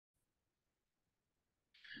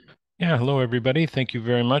Yeah, hello everybody. Thank you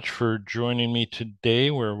very much for joining me today,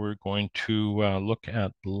 where we're going to look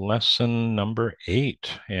at lesson number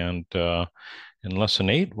 8. And in lesson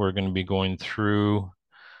 8, we're going to be going through,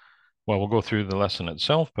 well, we'll go through the lesson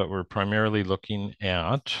itself, but we're primarily looking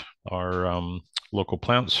at our local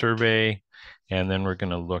plant survey, and then we're going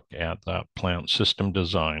to look at that plant system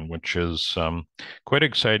design, which is quite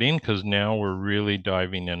exciting because now we're really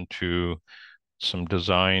diving into some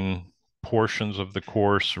design portions of the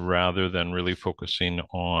course rather than really focusing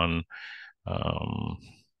on, um,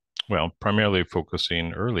 well, primarily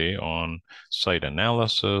focusing early on site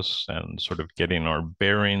analysis and sort of getting our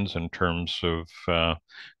bearings in terms of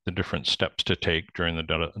the different steps to take during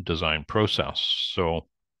the design process. So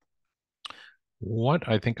what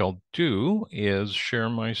I think I'll do is share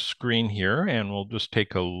my screen here and we'll just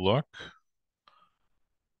take a look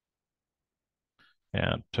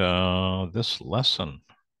at this lesson.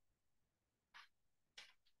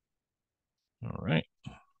 All right.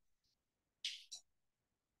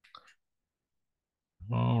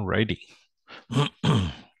 All righty. Just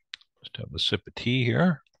have a sip of tea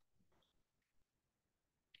here.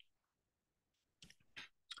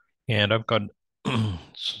 And I've got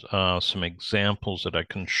some examples that I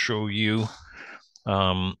can show you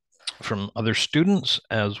um, from other students,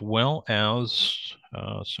 as well as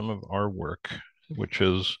some of our work, which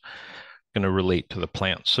is going to relate to the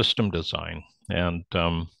plant system design. And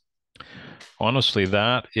honestly,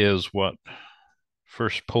 that is what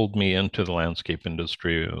first pulled me into the landscape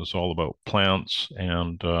industry. It was all about plants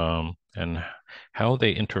and how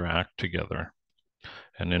they interact together.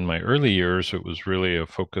 And in my early years, it was really a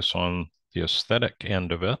focus on the aesthetic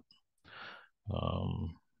end of it,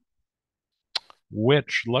 um,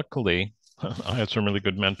 which luckily I had some really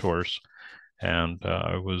good mentors, and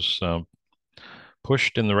I was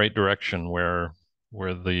pushed in the right direction where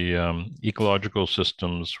the ecological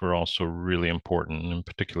systems were also really important, in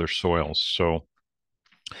particular soils. So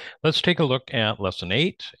let's take a look at lesson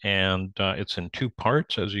 8, and it's in two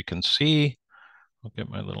parts, as you can see. I'll get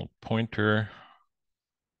my little pointer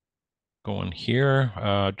going here.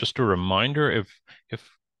 Just a reminder, if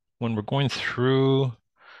when we're going through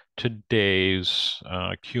today's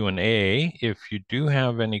Q&A, if you do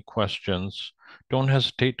have any questions, don't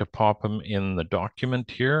hesitate to pop them in the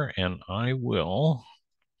document here, and I will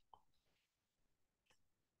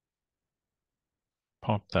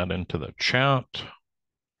pop that into the chat. As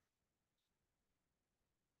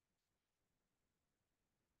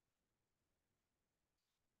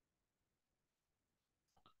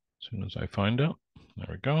soon as I find it. There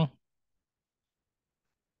we go.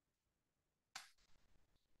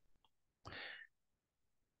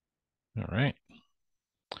 All right.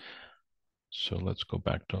 So let's go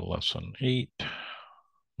back to lesson 8.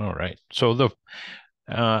 All right. So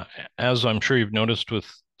as I'm sure you've noticed with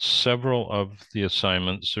several of the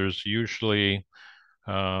assignments, there's usually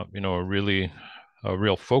a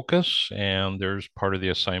real focus, and there's part of the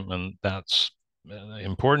assignment that's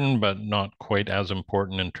important, but not quite as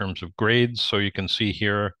important in terms of grades. So you can see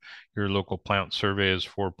here, your local plant survey is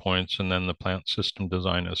 4 points, and then the plant system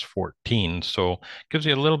design is 14. So it gives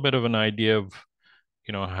you a little bit of an idea of,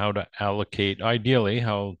 how to allocate, ideally,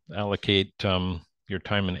 how allocate your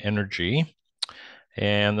time and energy.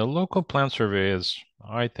 And the local plant survey is,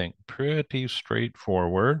 I think, pretty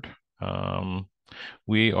straightforward. Um,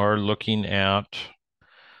 we are looking at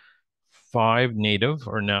 5 native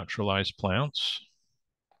or naturalized plants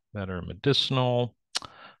that are medicinal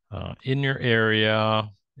in your area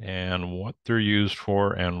and what they're used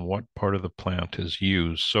for and what part of the plant is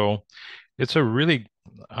used. So it's a really,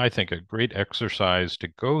 I think, a great exercise to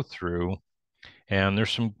go through. And there's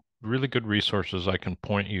some really good resources I can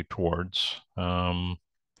point you towards. They're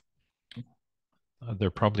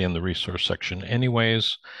probably in the resource section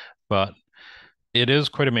anyways, but it is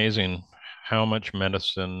quite amazing how much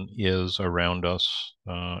medicine is around us,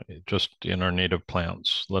 just in our native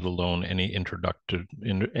plants, let alone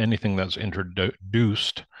anything that's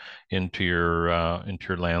introduced into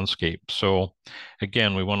your landscape. So,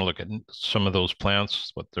 again, we want to look at some of those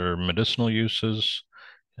plants, what their medicinal uses,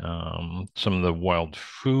 some of the wild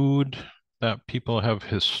food that people have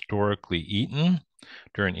historically eaten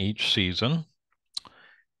during each season.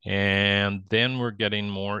 And then we're getting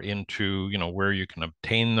more into, where you can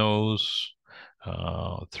obtain those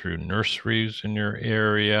through nurseries in your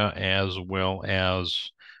area, as well as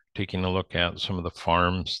taking a look at some of the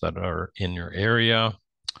farms that are in your area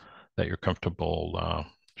that you're comfortable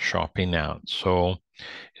shopping at. So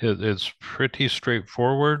it's pretty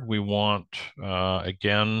straightforward. We want,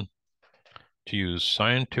 again, to use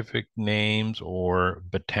scientific names or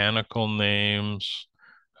botanical names.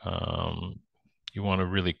 Um, You want to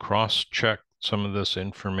really cross-check some of this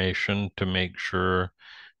information to make sure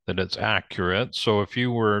that it's accurate. So if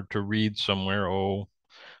you were to read somewhere, oh,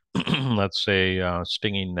 let's say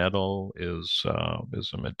stinging nettle is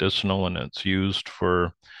a medicinal and it's used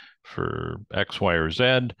for X, Y, or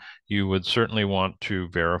Z, you would certainly want to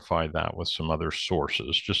verify that with some other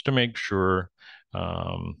sources just to make sure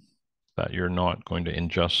um, that you're not going to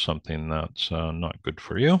ingest something that's not good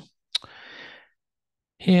for you.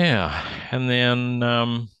 Yeah, and then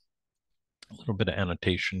a little bit of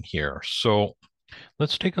annotation here. So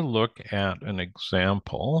let's take a look at an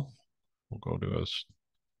example. We'll go to us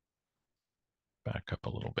back up a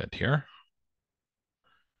little bit here.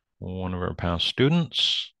 One of our past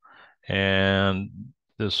students, and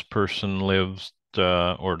this person lives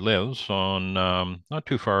on not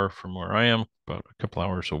too far from where I am, about a couple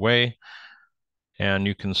hours away. And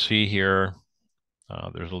you can see here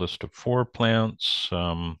there's a list of 4 plants.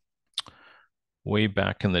 Way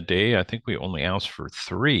back in the day, I think we only asked for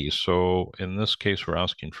 3. So in this case, we're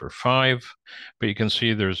asking for 5. But you can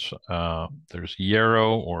see there's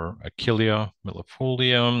yarrow or Achillea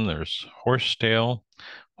millefolium. There's horsetail,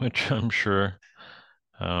 which I'm sure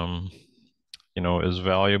as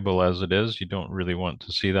valuable as it is, you don't really want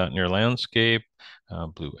to see that in your landscape.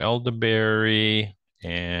 Blue elderberry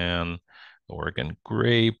and Oregon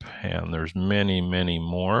grape, and there's many, many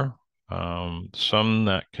more. Some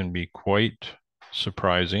that can be quite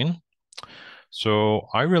surprising. So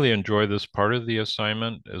I really enjoy this part of the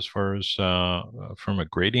assignment as far as from a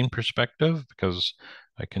grading perspective, because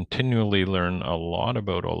I continually learn a lot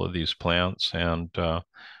about all of these plants, and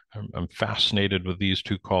I'm fascinated with these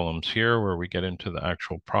 2 columns here where we get into the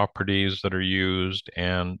actual properties that are used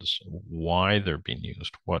and why they're being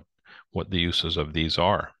used, what the uses of these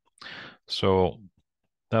are. So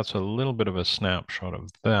that's a little bit of a snapshot of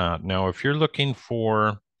that. Now, if you're looking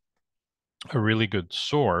for a really good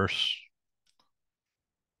source,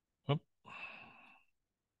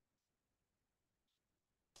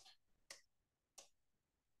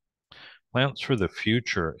 Plants for the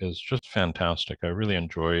Future is just fantastic. I really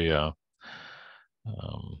enjoy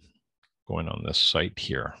um, going on this site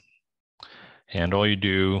here. And all you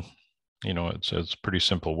do, it's pretty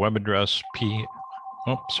simple web address,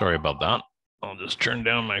 sorry about that. I'll just turn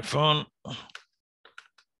down my phone.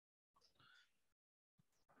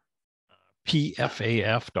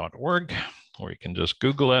 pfaf.org, or you can just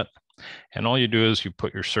Google it. And all you do is you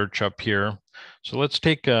put your search up here. So let's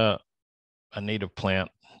take a native plant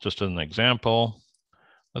just as an example.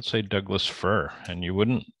 Let's say Douglas fir, and you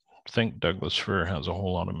wouldn't think Douglas fir has a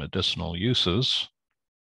whole lot of medicinal uses,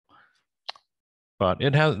 but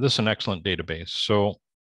this is an excellent database. So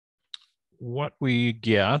what we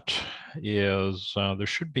get is there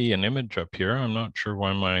should be an image up here. I'm not sure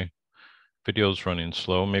why my video is running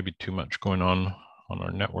slow, maybe too much going on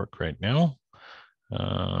our network right now.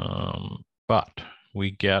 But we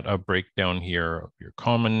get a breakdown here of your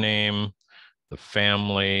common name, the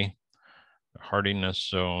family, the hardiness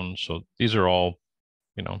zone. So these are all,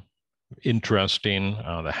 interesting,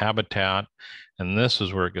 the habitat. And this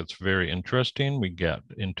is where it gets very interesting. We get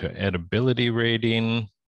into edibility rating,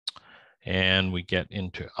 and we get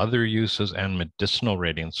into other uses and medicinal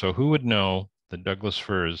rating. So who would know that Douglas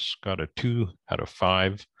fir has got a 2 out of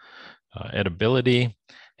 5 edibility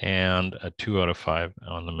and a 2 out of 5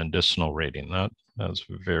 on the medicinal rating? That's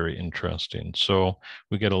very interesting. So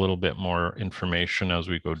we get a little bit more information as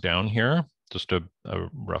we go down here, just a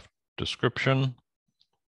rough description,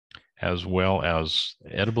 as well as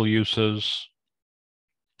edible uses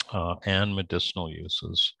and medicinal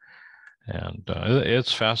uses. And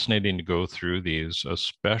it's fascinating to go through these,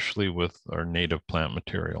 especially with our native plant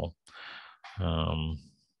material.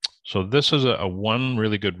 So this is a one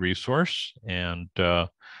really good resource. And I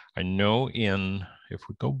know if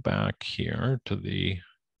we go back here to the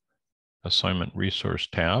assignment resource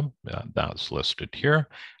tab, that's listed here,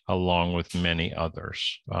 along with many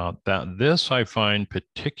others. This I find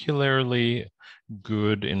particularly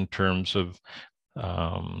good in terms of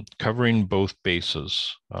covering both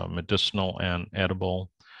bases, medicinal and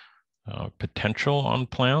edible potential on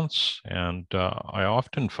plants. And I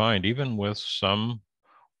often find, even with some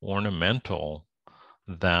ornamental,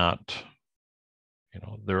 that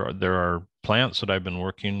there are plants that I've been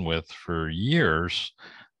working with for years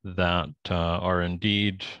that are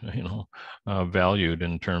indeed valued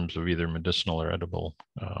in terms of either medicinal or edible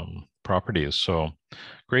properties. So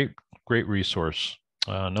great resource.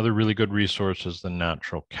 Another really good resource is the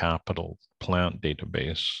Natural Capital Plant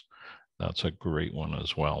Database. That's a great one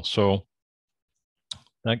as well. So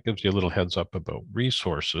that gives you a little heads up about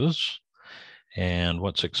resources and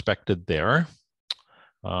what's expected there.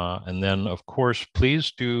 And then, of course,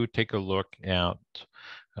 please do take a look at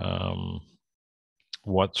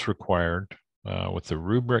what's required with the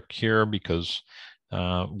rubric here, because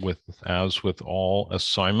as with all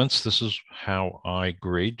assignments, this is how I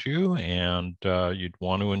grade you, and you'd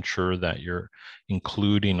want to ensure that you're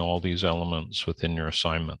including all these elements within your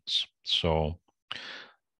assignments. So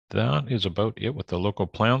that is about it with the local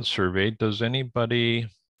plant survey. Does anybody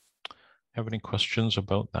have any questions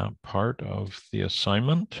about that part of the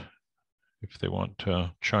assignment? If they want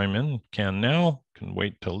to chime in, can now, can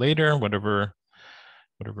wait till later, whatever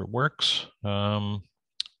works.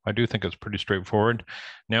 I do think it's pretty straightforward.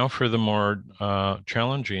 Now for the more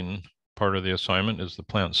challenging part of the assignment is the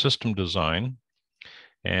plant system design.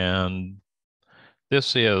 And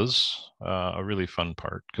this is a really fun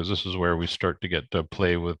part, because this is where we start to get to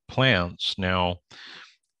play with plants. Now,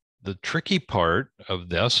 the tricky part of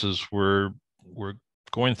this is we're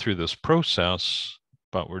going through this process,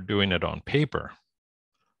 but we're doing it on paper.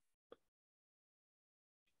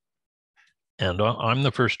 And I'm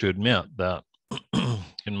the first to admit that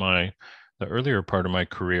in the earlier part of my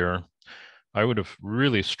career, I would have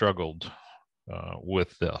really struggled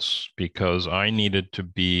with this, because I needed to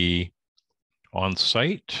be on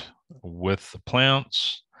site with the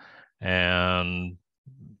plants and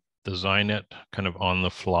design it kind of on the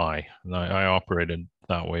fly. And I operated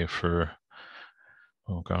that way for,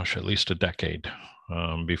 oh gosh, at least a decade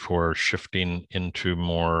before shifting into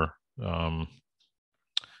more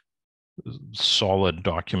solid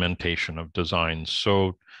documentation of designs.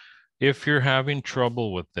 So if you're having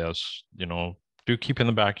trouble with this, do keep in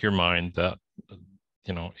the back of your mind that,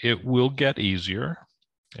 it will get easier,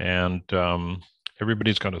 and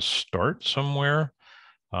everybody's got to start somewhere.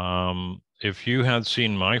 If you had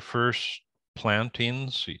seen my first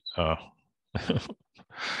plantings,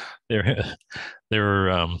 they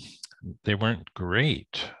weren't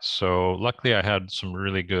great. So luckily I had some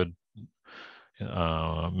really good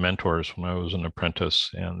mentors when I was an apprentice,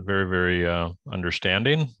 and very, very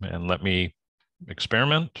understanding, and let me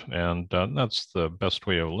experiment. And that's the best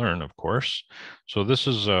way to learn, of course. So this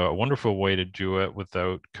is a wonderful way to do it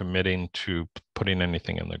without committing to putting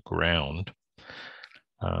anything in the ground.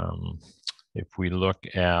 If we look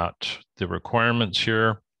at the requirements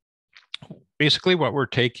here, basically what we're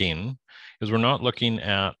taking is we're not looking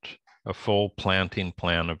at a full planting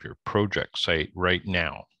plan of your project site right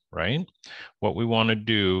now, right? What we want to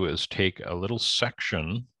do is take a little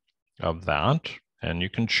section of that, and you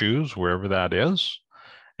can choose wherever that is.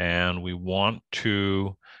 And we want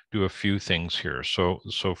to do a few things here. So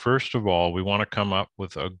first of all, we want to come up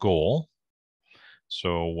with a goal.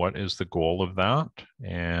 So what is the goal of that?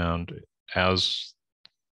 And as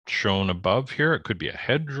shown above here, it could be a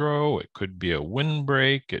hedgerow, it could be a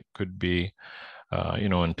windbreak, it could be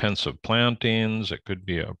intensive plantings, it could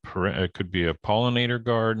be a pollinator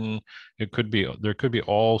garden, there could be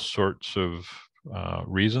all sorts of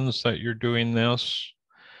reasons that you're doing this,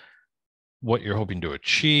 what you're hoping to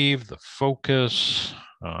achieve, the focus,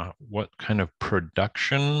 what kind of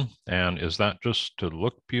production, and is that just to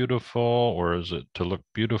look beautiful, or is it to look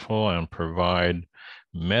beautiful and provide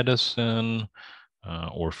medicine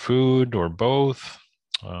or food, or both?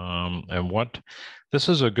 And this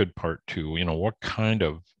is a good part too, what kind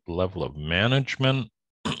of level of management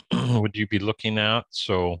would you be looking at?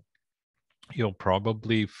 So you'll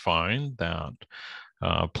probably find that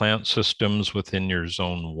plant systems within your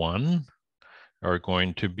zone 1 are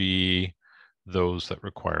going to be those that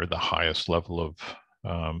require the highest level of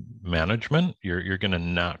management. You're going to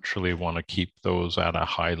naturally want to keep those at a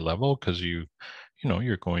high level, because you're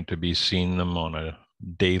going to be seeing them on a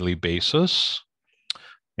daily basis.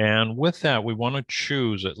 And with that, we want to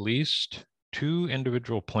choose at least 2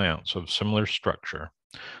 individual plants of similar structure.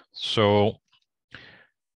 So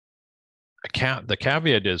the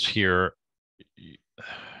caveat is here,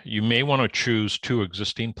 you may want to choose 2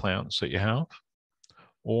 existing plants that you have,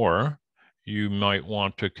 or you might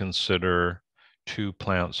want to consider 2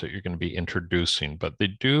 plants that you're going to be introducing, but they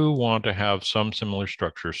do want to have some similar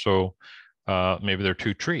structure. So maybe they're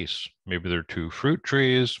 2 trees, maybe they're 2 fruit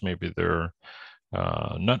trees, maybe they're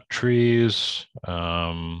nut trees.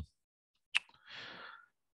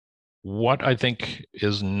 What I think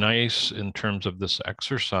is nice in terms of this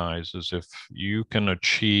exercise is if you can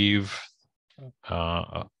achieve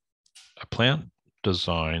a plant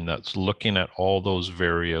design that's looking at all those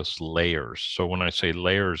various layers. So when I say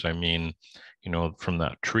layers, I mean, from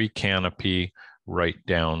that tree canopy right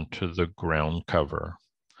down to the ground cover.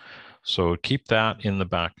 So keep that in the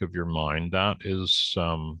back of your mind. That is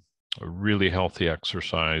a really healthy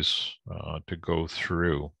exercise to go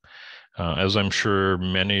through. As I'm sure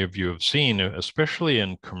many of you have seen, especially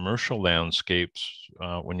in commercial landscapes,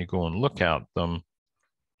 when you go and look at them,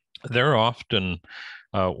 they're often,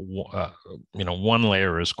 one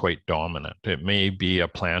layer is quite dominant. It may be a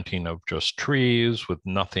planting of just trees with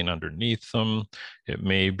nothing underneath them. It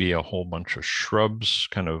may be a whole bunch of shrubs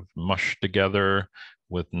kind of mushed together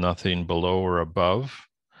with nothing below or above.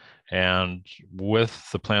 And with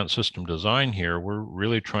the plant system design here, we're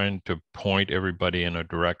really trying to point everybody in a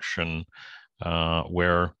direction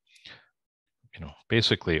where,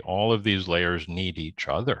 basically all of these layers need each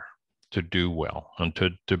other to do well and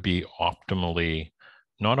to be optimally,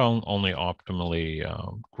 not only optimally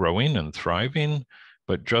growing and thriving,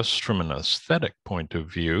 but just from an aesthetic point of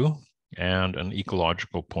view and an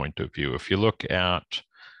ecological point of view. If you look at,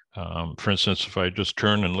 for instance, if I just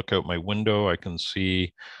turn and look out my window, I can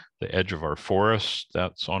see the edge of our forest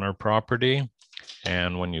that's on our property.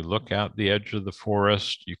 And when you look at the edge of the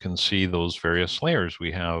forest, you can see those various layers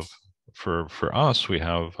we have. For us, we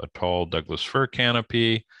have a tall Douglas fir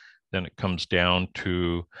canopy, then it comes down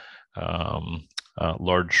to a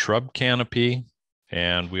large shrub canopy,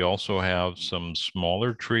 and we also have some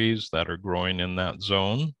smaller trees that are growing in that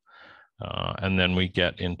zone. And then we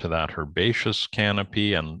get into that herbaceous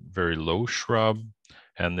canopy and very low shrub,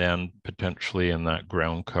 and then potentially in that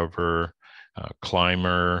ground cover,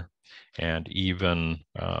 climber, and even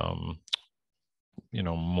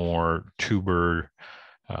more tuber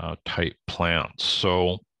type plants.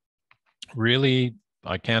 So really,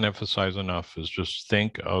 I can't emphasize enough is just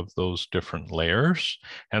think of those different layers.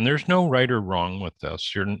 And there's no right or wrong with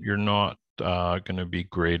this. You're not going to be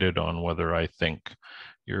graded on whether I think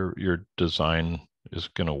your design is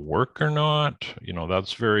going to work or not.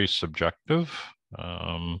 That's very subjective.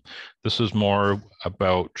 This is more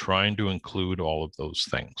about trying to include all of those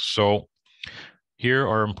things. So here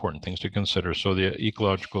are important things to consider. So the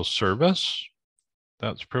ecological service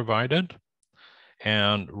that's provided.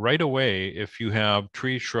 And right away, if you have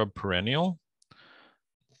tree, shrub, perennial,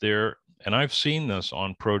 and I've seen this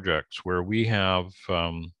on projects where we have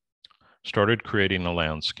started creating a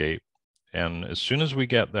landscape. And as soon as we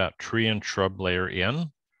get that tree and shrub layer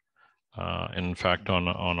in fact, on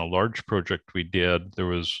a large project we did, there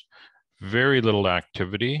was very little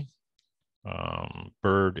activity,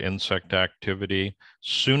 bird, insect activity.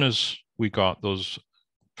 Soon as we got those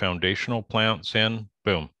foundational plants in,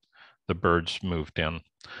 boom, the birds moved in.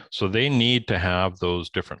 So they need to have those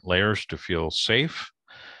different layers to feel safe.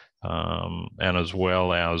 And as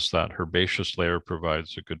well as that herbaceous layer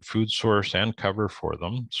provides a good food source and cover for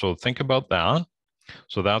them. So think about that.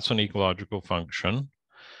 So that's an ecological function.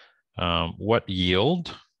 What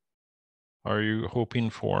yield are you hoping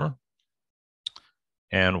for?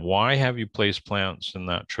 And why have you placed plants in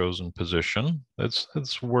that chosen position?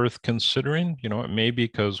 That's worth considering. It may be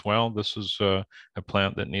because, well, this is a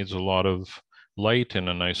plant that needs a lot of light in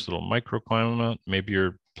a nice little microclimate. Maybe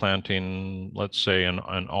you're planting, let's say, an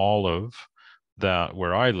olive that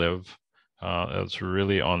where I live, it's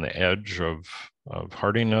really on the edge of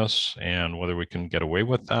hardiness and whether we can get away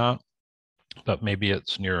with that. But maybe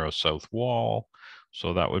it's near a south wall.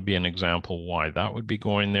 So that would be an example why that would be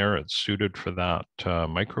going there. It's suited for that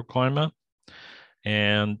microclimate.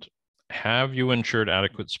 And have you ensured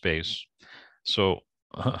adequate space? So,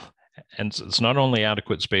 and it's not only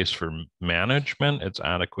adequate space for management, it's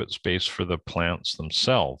adequate space for the plants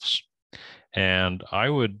themselves. And I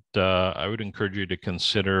would encourage you to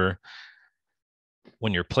consider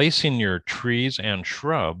when you're placing your trees and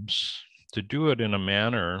shrubs to do it in a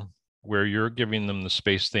manner where you're giving them the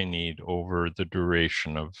space they need over the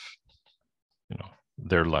duration of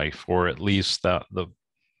their life, or at least the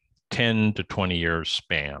 10 to 20 years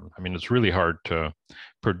span. I mean, it's really hard to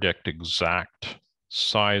predict exact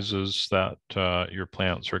sizes that your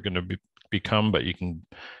plants are going to become, but you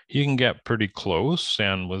can get pretty close,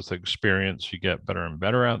 and with experience you get better and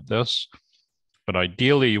better at this. But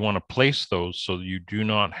ideally, you want to place those so you do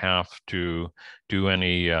not have to do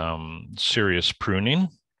any serious pruning,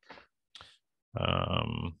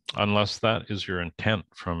 unless that is your intent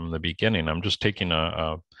from the beginning. I'm just taking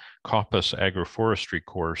a coppice agroforestry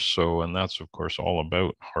course, and that's of course all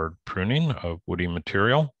about hard pruning of woody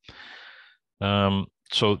material.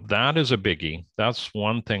 So that is a biggie. That's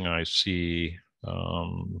one thing I see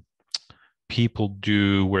people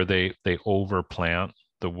do where they overplant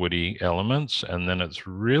the woody elements, and then it's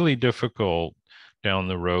really difficult down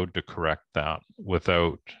the road to correct that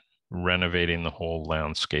without renovating the whole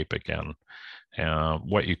landscape again.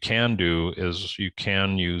 What you can do is you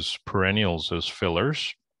can use perennials as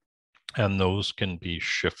fillers, and those can be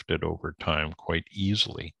shifted over time quite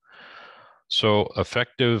easily. So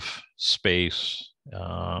effective space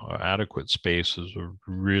Adequate space is a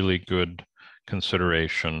really good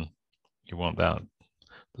consideration. You want that,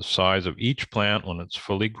 the size of each plant when it's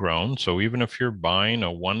fully grown. So even if you're buying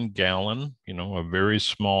a 1 gallon, a very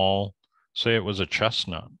small, say it was a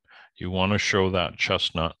chestnut, you want to show that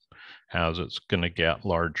chestnut as it's going to get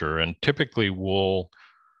larger. And typically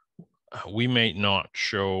we may not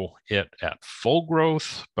show it at full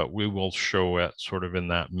growth, but we will show it sort of in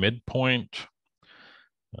that midpoint.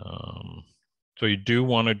 So you do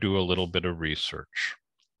want to do a little bit of research.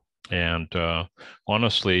 And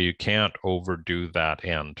honestly, you can't overdo that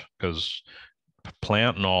end because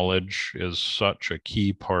plant knowledge is such a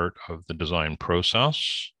key part of the design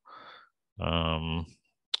process.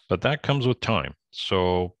 But that comes with time.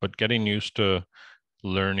 So, but getting used to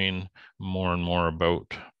learning more and more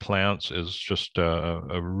about plants is just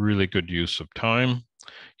a really good use of time.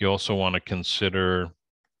 You also want to consider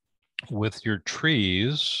with your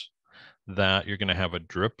trees that you're going to have a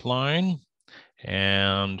drip line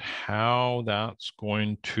and how that's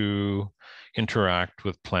going to interact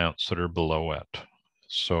with plants that are below it.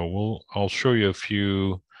 So I'll show you a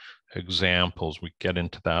few examples. We get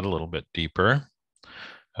into that a little bit deeper.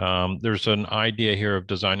 There's an idea here of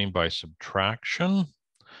designing by subtraction.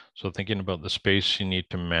 So thinking about the space you need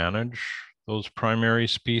to manage those primary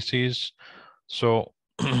species. So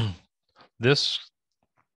this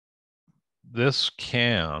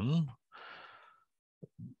can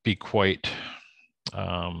be quite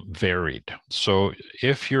varied. So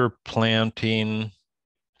if you're planting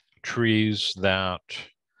trees that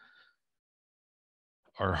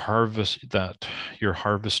you're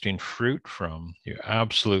harvesting fruit from, you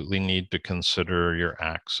absolutely need to consider your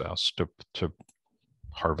access to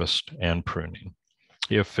harvest and pruning.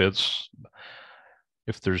 If there's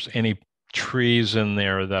any trees in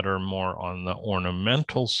there that are more on the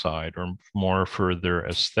ornamental side or more for their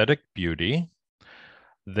aesthetic beauty,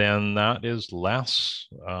 then that is less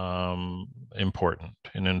important.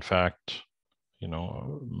 And in fact,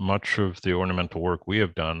 much of the ornamental work we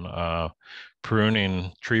have done,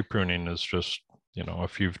 tree pruning is just,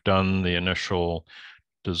 if you've done the initial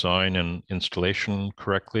design and installation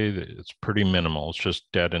correctly, it's pretty minimal. It's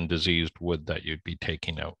just dead and diseased wood that you'd be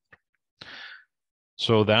taking out.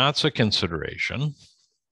 So that's a consideration.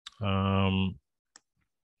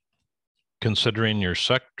 Considering your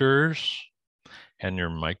sectors and your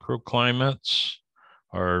microclimates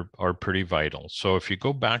are pretty vital. So if you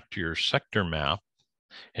go back to your sector map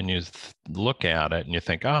and you look at it and you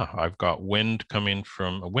think, I've got a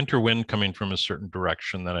winter wind coming from a certain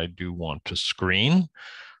direction that I do want to screen,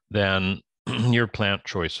 then your plant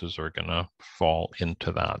choices are going to fall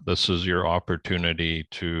into that. This is your opportunity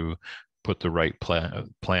to put the right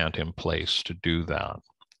plant in place to do that,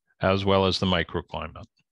 as well as the microclimate.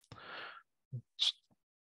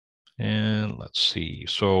 And let's see.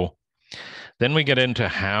 So then we get into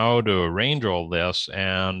how to arrange all this,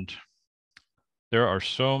 and there are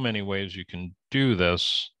so many ways you can do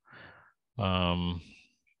this. And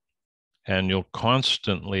you'll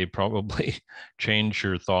constantly probably change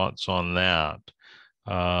your thoughts on that.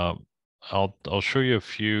 I'll show you a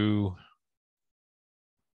few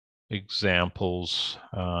examples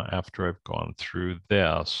after I've gone through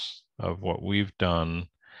this of what we've done,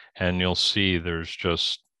 and you'll see there's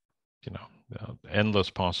just endless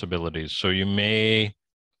possibilities. So you may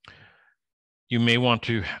want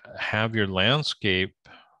to have your landscape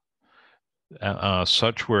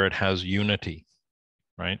such where it has unity,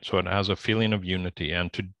 right? So it has a feeling of unity.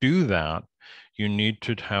 And to do that, you need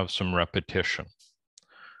to have some repetition.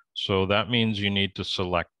 So that means you need to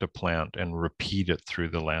select a plant and repeat it through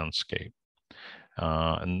the landscape.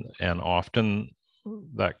 And often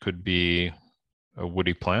that could be a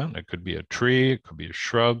woody plant, it could be a tree, it could be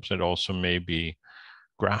shrubs, it also may be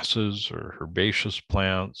grasses or herbaceous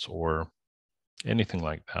plants or anything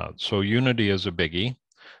like that. So unity is a biggie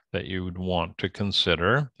that you would want to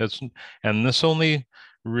consider. And this only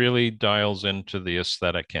really dials into the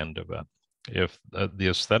aesthetic end of it. If the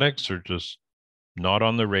aesthetics are just not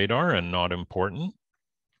on the radar and not important,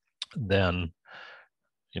 then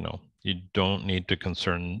you don't need to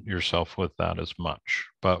concern yourself with that as much.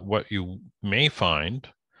 But what you may find,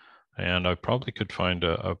 and I probably could find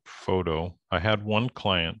a photo. I had one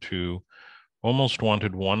client who almost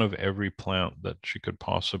wanted one of every plant that she could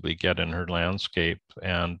possibly get in her landscape.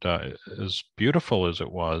 And as beautiful as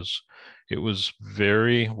it was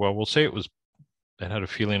very, well, we'll say it had a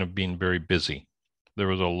feeling of being very busy. There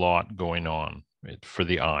was a lot going on for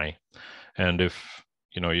the eye. And if,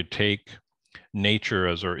 you take nature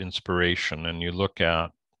as our inspiration and you look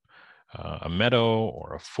at a meadow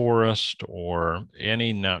or a forest or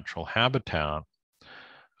any natural habitat,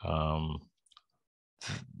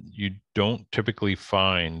 you don't typically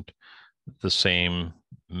find the same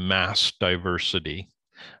mass diversity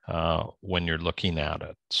when you're looking at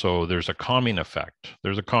it. So there's a calming effect.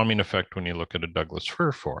 There's a calming effect when you look at a Douglas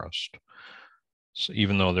fir forest. So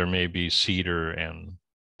even though there may be cedar and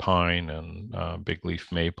pine and big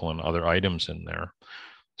leaf maple and other items in there.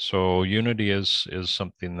 So unity is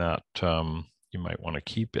something that you might want to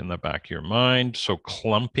keep in the back of your mind. So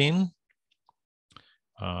clumping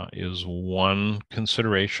is one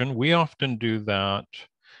consideration. We often do that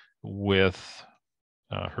with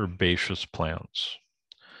herbaceous plants.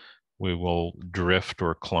 We will drift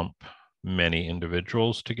or clump many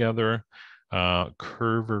individuals together.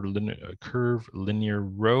 Curve linear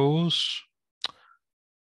rows.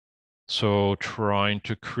 So trying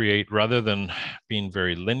to create, rather than being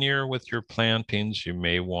very linear with your plantings, you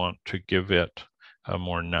may want to give it a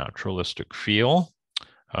more naturalistic feel.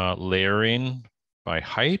 Layering by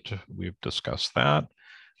height, we've discussed that.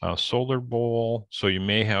 Solar bowl, so you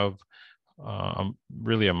may have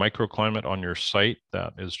really a microclimate on your site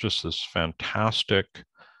that is just this fantastic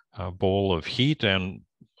bowl of heat. And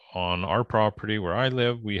on our property where I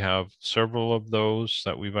live, we have several of those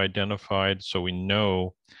that we've identified. So we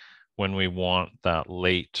know when we want that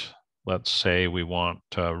late, let's say we want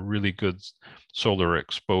really good solar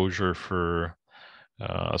exposure for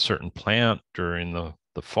a certain plant during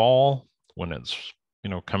the fall, when it's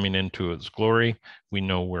coming into its glory, we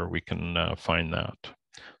know where we can find that.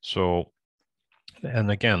 So, and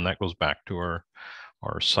again, that goes back to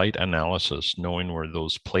our site analysis, knowing where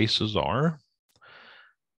those places are.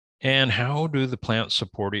 And how do the plants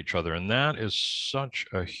support each other? And that is such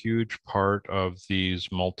a huge part of these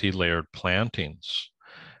multi-layered plantings.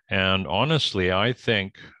 And honestly, I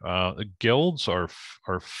think guilds are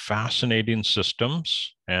fascinating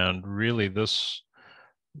systems. And really this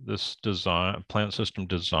design, plant system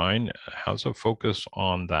design, has a focus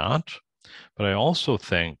on that. But I also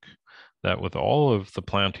think that with all of the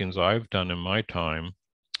plantings I've done in my time,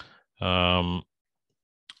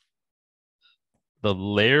 the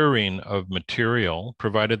layering of material,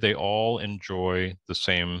 provided they all enjoy the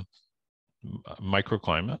same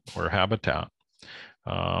microclimate or habitat,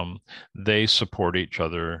 they support each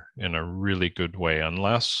other in a really good way,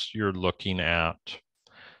 unless you're looking at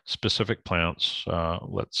specific plants.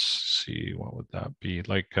 Let's see, what would that be?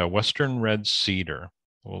 Like Western red cedar.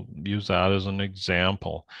 We'll use that as an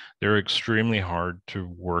example. They're extremely hard to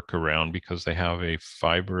work around because they have a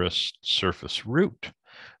fibrous surface root.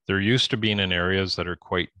 They're used to being in areas that are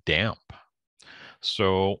quite damp.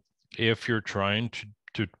 So if you're trying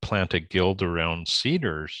to plant a guild around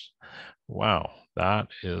cedars, wow, that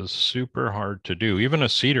is super hard to do. Even a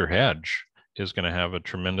cedar hedge is going to have a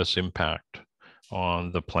tremendous impact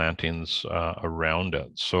on the plantings around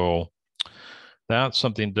it. So that's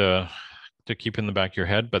something to keep in the back of your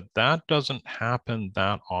head, but that doesn't happen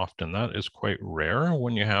that often. That is quite rare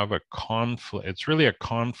when you have a conflict. It's really a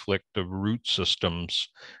conflict of root systems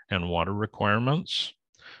and water requirements.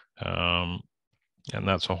 And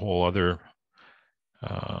that's a whole other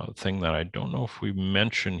thing that I don't know if we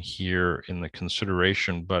mention here in the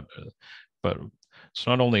consideration, but it's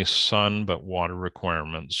not only sun, but water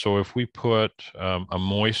requirements. So if we put a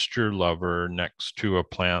moisture lover next to a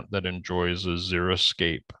plant that enjoys a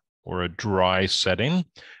xeriscape or a dry setting,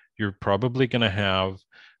 you're probably going to have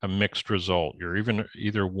a mixed result. You're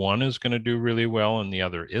either one is going to do really well and the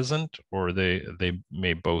other isn't, or they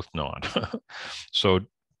may both not. So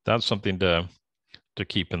that's something to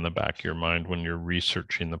keep in the back of your mind when you're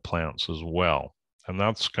researching the plants as well. And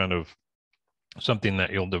that's kind of something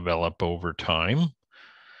that you'll develop over time.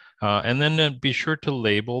 And then be sure to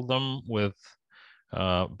label them with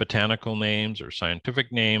botanical names or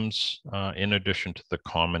scientific names in addition to the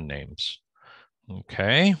common names.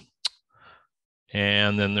 Okay.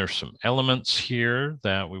 And then there's some elements here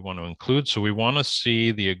that we want to include. So we want to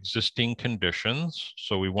see the existing conditions.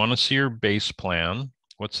 So we want to see your base plan.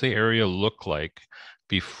 What's the area look like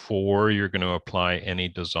before you're going to apply any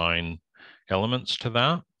design elements to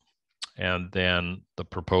that? And then the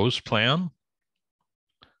proposed plan.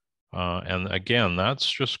 And again, that's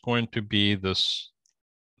just going to be this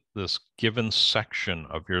given section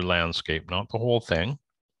of your landscape, not the whole thing.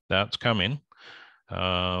 That's coming.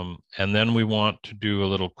 And then we want to do a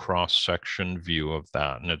little cross-section view of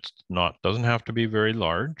that. And it's doesn't have to be very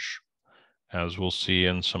large, as we'll see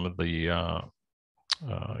in some of the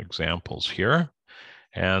examples here.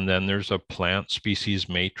 And then there's a plant species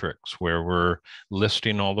matrix where we're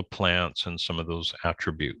listing all the plants and some of those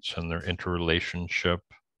attributes and their interrelationship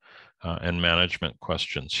and management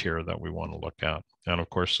questions here that we want to look at. And of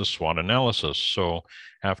course, the SWOT analysis. So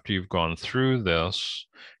after you've gone through this,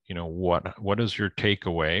 you know, what is your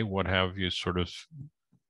takeaway? What have you sort of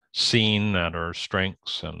seen that are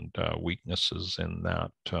strengths and weaknesses in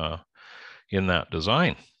that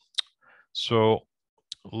design? So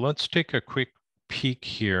let's take a quick peek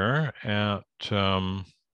here at a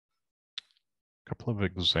couple of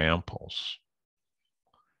examples.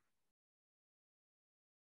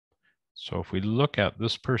 So if we look at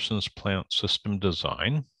this person's plant system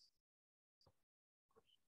design,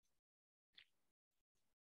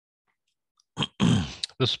 this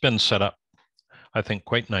has been set up, I think,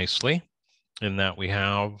 quite nicely in that we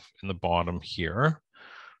have in the bottom here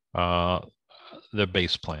the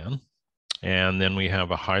base plan, and then we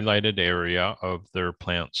have a highlighted area of their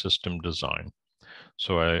plant system design.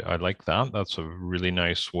 So I like that. That's a really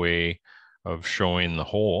nice way of showing the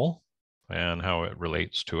whole and how it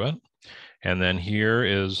relates to it. And then here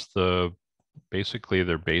is basically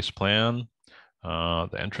their base plan,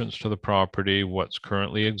 the entrance to the property, what's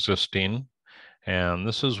currently existing. And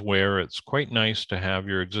this is where it's quite nice to have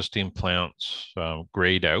your existing plants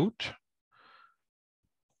grayed out.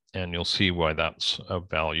 And you'll see why that's of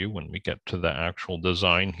value when we get to the actual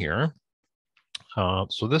design here.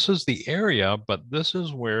 So this is the area, but this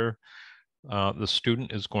is where the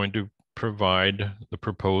student is going to provide the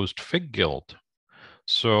proposed fig guild.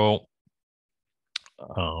 So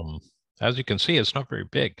as you can see, it's not very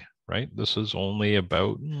big, right? This is only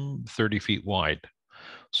about 30 feet wide.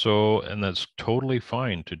 So, and that's totally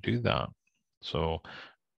fine to do that. So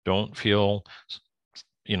don't feel,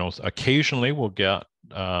 you know, occasionally we'll get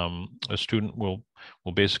a student will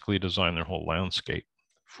basically design their whole landscape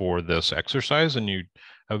for this exercise, and you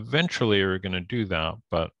eventually are going to do that,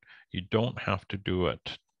 but you don't have to do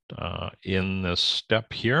it in this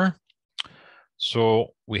step here.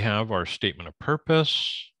 So we have our statement of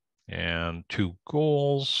purpose and 2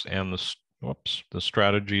 goals and the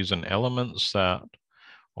strategies and elements that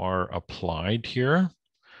are applied here.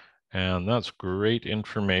 And that's great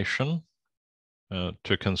information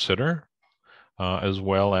to consider, as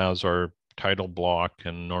well as our title block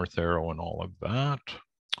and north arrow and all of that.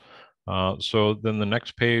 So then the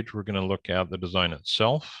next page, we're going to look at the design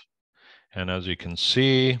itself. And as you can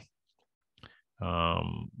see,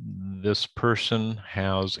 this person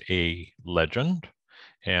has a legend,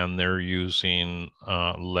 and they're using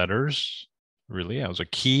letters really as a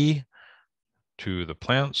key to the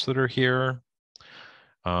plants that are here.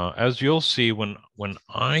 As you'll see, when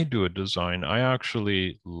I do a design, I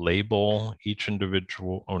actually label each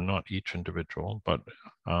individual, or not each individual, but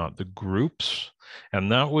the groups,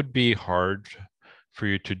 and that would be hard for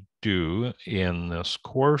you to do in this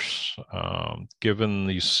course, given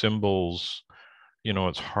these symbols. You know,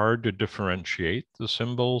 it's hard to differentiate the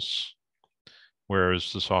symbols,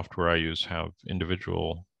 whereas the software I use have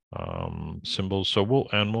individual symbols. So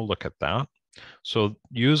we'll look at that. So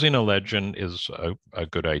using a legend is a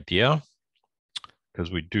good idea,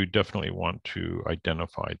 because we do definitely want to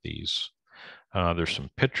identify these. There's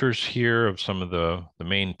some pictures here of some of the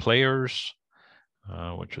main players,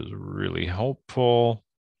 which is really helpful.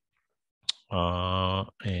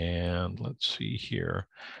 And let's see here.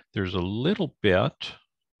 There's a little bit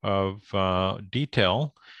of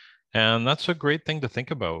detail, and that's a great thing to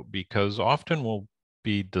think about, because often we'll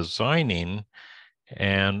be designing,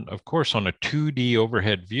 and of course on a 2D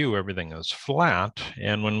overhead view, everything is flat.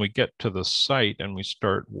 And when we get to the site and we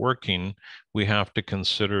start working, we have to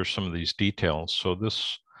consider some of these details. So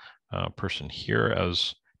this person here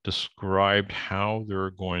has described how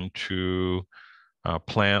they're going to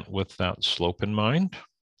plant with that slope in mind.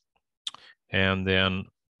 And then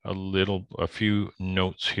a few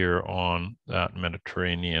notes here on that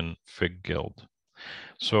Mediterranean fig guild.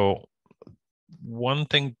 So one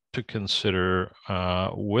thing to consider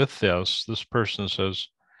with this person says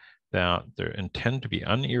that they intend to be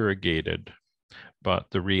unirrigated, but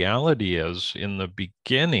the reality is in the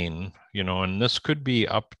beginning, you know, and this could be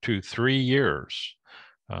up to 3 years,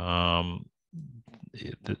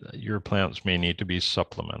 your plants may need to be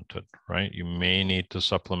supplemented, right? You may need to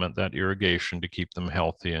supplement that irrigation to keep them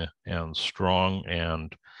healthy and strong.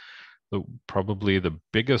 And probably the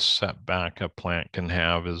biggest setback a plant can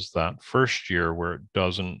have is that first year where it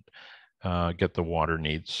doesn't get the water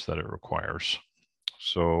needs that it requires.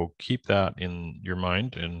 So keep that in your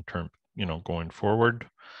mind in terms, you know, going forward.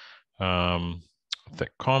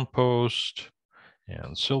 Thick compost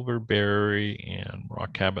and silverberry and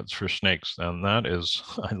rock habits for snakes. And that is,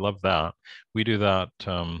 I love that. We do that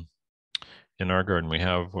in our garden. We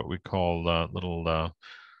have what we call little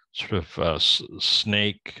sort of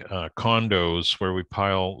snake condos, where we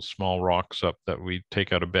pile small rocks up that we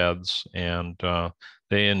take out of beds, and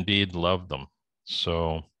they indeed love them.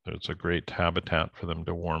 So It's a great habitat for them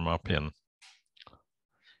to warm up in.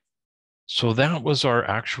 So that was our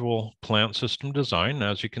actual plant system design.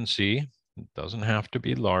 As you can see, it doesn't have to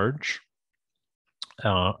be large.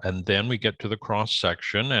 And then we get to the cross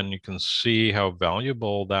section, and you can see how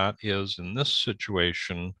valuable that is in this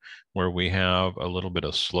situation where we have a little bit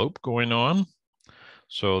of slope going on.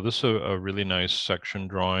 So this is a really nice section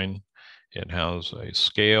drawing. It has a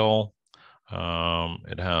scale.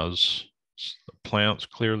 It has plants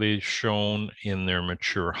clearly shown in their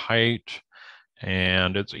mature height.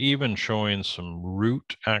 And it's even showing some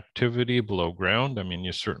root activity below ground. I mean,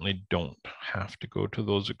 you certainly don't have to go to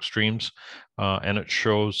those extremes. And it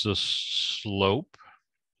shows the slope.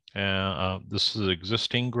 This is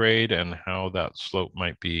existing grade and how that slope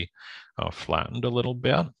might be flattened a little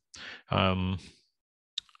bit.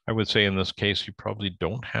 I would say in this case, you probably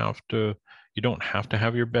don't have to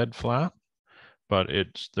have your bed flat, but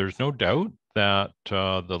there's no doubt that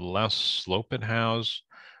the less slope it has,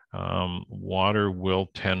 water will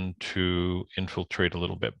tend to infiltrate a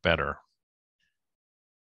little bit better.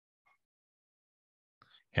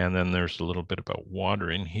 And then there's a little bit about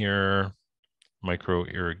watering here, micro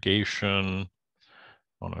irrigation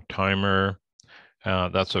on a timer.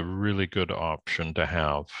 That's a really good option to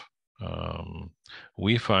have.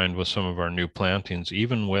 We find with some of our new plantings,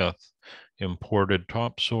 even with imported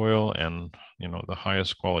topsoil and the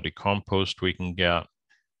highest quality compost we can get,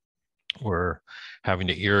 we're having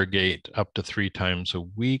to irrigate up to 3 times a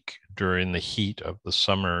week during the heat of the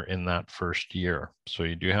summer in that first year. So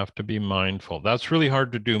you do have to be mindful. That's really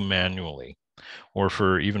hard to do manually, or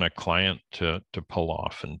for even a client to pull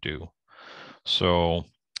off and do. So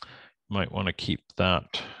you might want to keep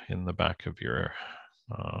that in the back of your,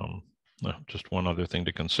 just one other thing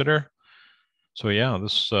to consider. So yeah,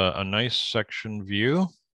 this is a nice section view.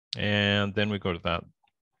 And then we go to that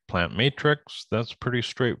plant matrix. That's pretty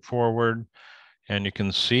straightforward. And you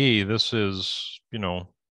can see this is,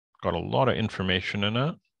 got a lot of information in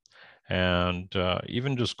it. And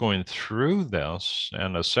even just going through this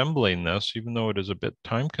and assembling this, even though it is a bit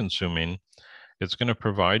time consuming, it's going to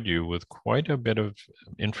provide you with quite a bit of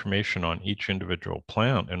information on each individual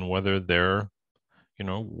plant and whether they're,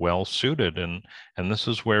 well suited. And this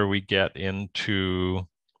is where we get into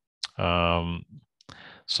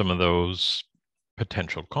some of those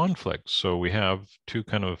potential conflicts. So we have two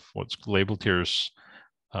kind of what's labeled here as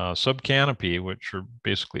subcanopy, which are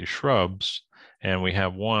basically shrubs, and we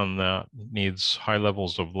have one that needs high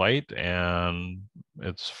levels of light and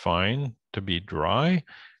it's fine to be dry.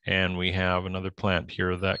 And we have another plant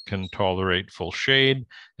here that can tolerate full shade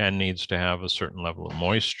and needs to have a certain level of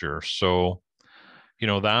moisture. So,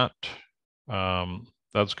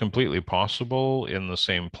 that's completely possible in the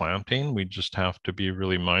same planting. We just have to be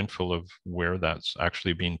really mindful of where that's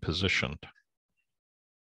actually being positioned.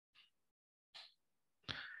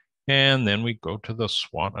 And then we go to the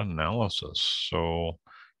SWOT analysis. So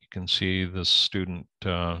you can see the student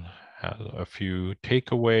had a few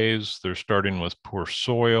takeaways. They're starting with poor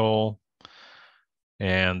soil,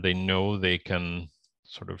 and they know they can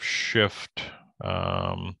sort of shift.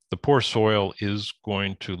 The poor soil is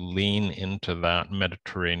going to lean into that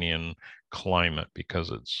Mediterranean climate because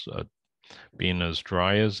it's being as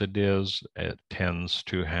dry as it is, it tends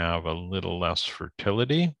to have a little less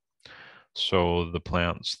fertility. So the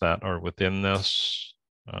plants that are within this,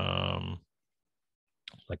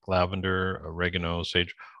 like lavender, oregano,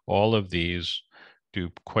 sage, all of these do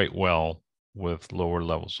quite well with lower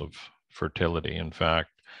levels of fertility. In fact,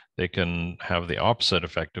 they can have the opposite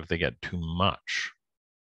effect if they get too much.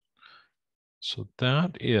 So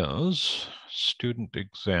that is student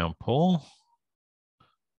example.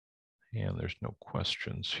 And there's no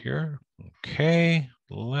questions here. Okay,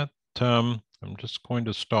 I'm just going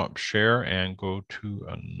to stop share and go to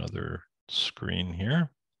another screen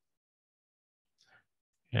here.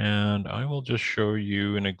 And I will just show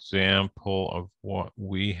you an example of what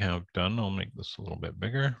we have done. I'll make this a little bit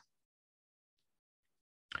bigger.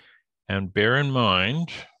 And bear in mind,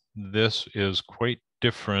 this is quite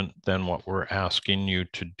different than what we're asking you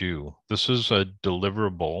to do. This is a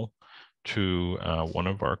deliverable to one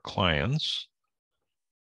of our clients.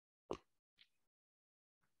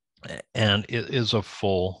 And it is a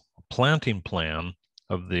full planting plan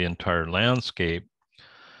of the entire landscape.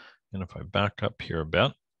 And if I back up here a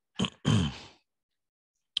bit,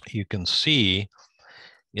 you can see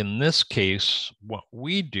in this case, what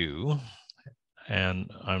we do, and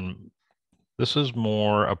this is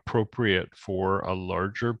more appropriate for a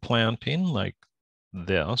larger planting like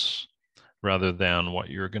this, rather than what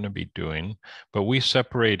you're going to be doing. But we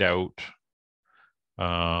separate out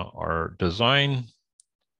our design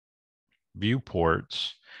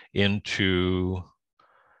viewports, into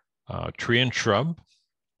tree and shrub,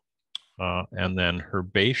 and then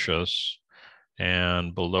herbaceous.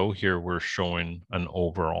 And below here, we're showing an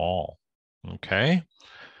overall. Okay,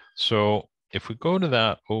 so if we go to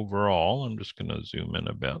that overall, I'm just going to zoom in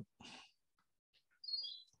a bit.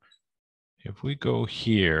 If we go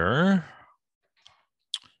here,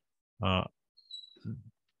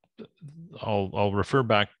 I'll refer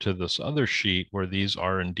back to this other sheet where these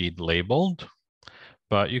are indeed labeled,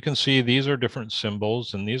 but you can see these are different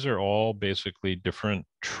symbols, and these are all basically different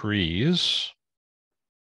trees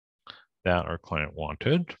that our client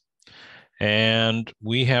wanted. And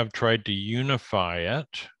we have tried to unify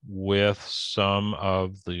it with some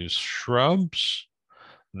of these shrubs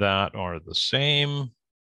that are the same.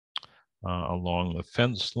 Along the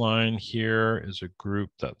fence line here is a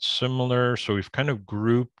group that's similar. So we've kind of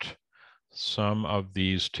grouped some of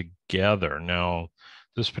these together. Now,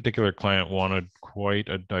 this particular client wanted quite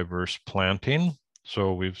a diverse planting.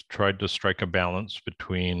 So we've tried to strike a balance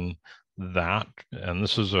between that, and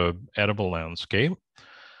this is a edible landscape.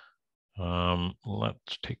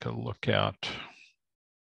 Let's take a look at.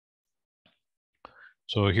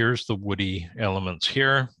 So here's the woody elements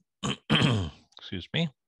here. Excuse me.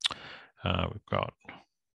 We've got,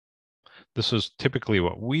 this is typically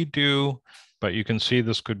what we do, but you can see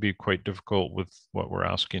this could be quite difficult with what we're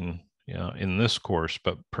asking in this course,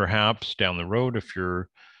 but perhaps down the road, if you're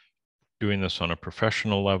doing this on a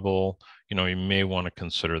professional level, you may want to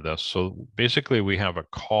consider this. So basically we have a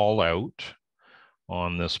call out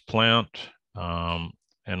on this plant,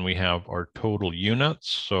 and we have our total units.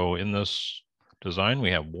 So in this design,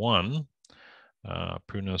 we have one,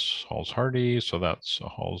 Prunus Halls Hardy. So that's a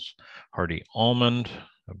Halls Hardy almond,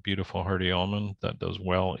 a beautiful hardy almond that does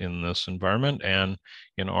well in this environment. And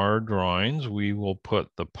in our drawings, we will put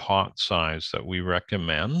the pot size that we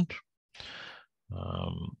recommend.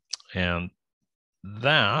 And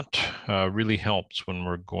that really helps when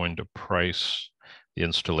we're going to price the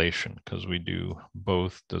installation, because we do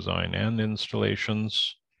both design and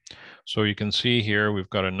installations. So you can see here, we've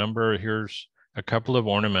got a number. Here's a couple of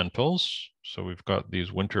ornamentals. So we've got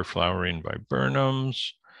these winter flowering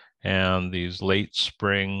viburnums and these late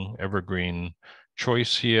spring evergreen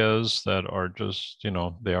choiceas that are just,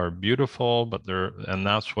 they are beautiful, but and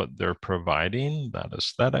that's what they're providing, that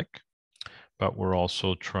aesthetic. But we're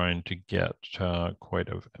also trying to get quite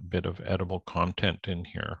a bit of edible content in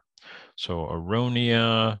here. So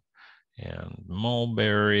aronia and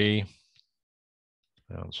mulberry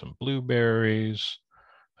and some blueberries.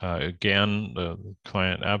 Again, the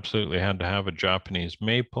client absolutely had to have a Japanese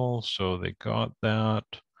maple, so they got that.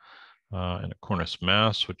 And a Cornus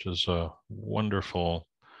mass, which is a wonderful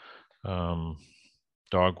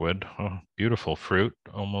dogwood. Oh, beautiful fruit.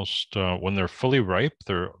 Almost, when they're fully ripe,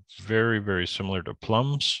 they're very, very similar to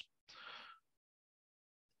plums.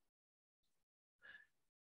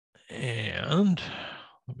 And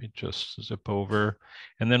let me just zip over.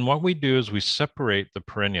 And then what we do is we separate the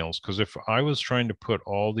perennials, because if I was trying to put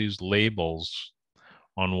all these labels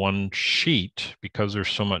on one sheet, because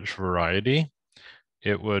there's so much variety,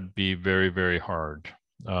 it would be very, very hard.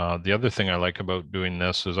 The other thing I like about doing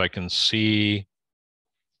this is I can see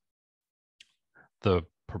the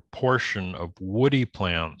proportion of woody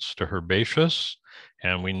plants to herbaceous.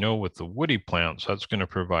 And we know with the woody plants, that's going to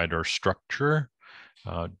provide our structure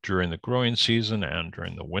during the growing season and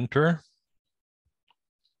during the winter.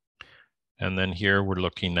 And then here we're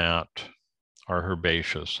looking at our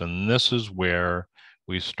herbaceous, and this is where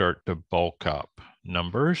we start to bulk up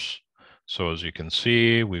numbers. So as you can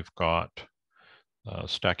see, we've got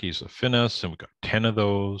Stachys affinis, and we've got 10 of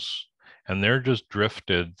those, and they're just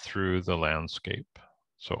drifted through the landscape.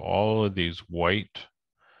 So all of these white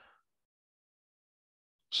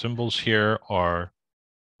symbols here are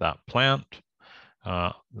that plant.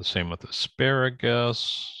 The same with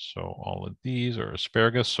asparagus. So all of these are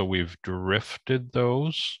asparagus. So we've drifted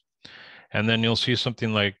those. And then you'll see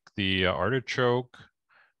something like the artichoke,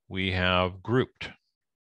 we have grouped.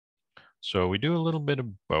 So we do a little bit of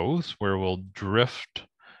both, where we'll drift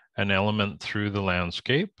an element through the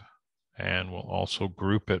landscape, and we'll also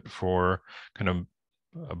group it for kind of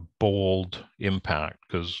a bold impact,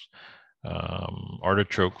 because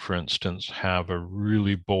artichoke, for instance, have a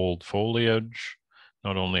really bold foliage,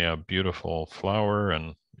 not only a beautiful flower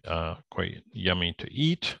and quite yummy to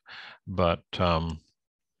eat, but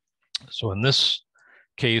so in this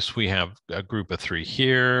case, we have a group of 3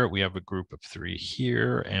 here, we have a group of 3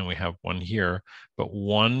 here, and we have 1 here, but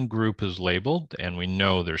one group is labeled and we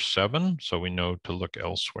know there's 7, so we know to look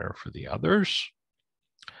elsewhere for the others,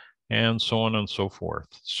 and so on and so forth.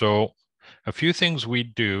 So A few things we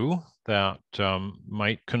do that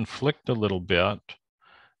might conflict a little bit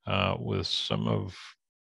with some of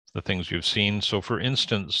the things you've seen. So for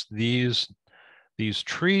instance, these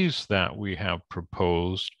trees that we have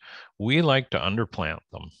proposed, we like to underplant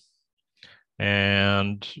them.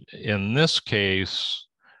 And in this case,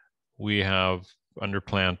 we have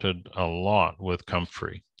underplanted a lot with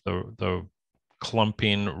comfrey, the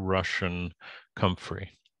clumping Russian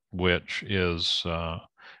comfrey, which is,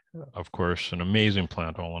 of course, an amazing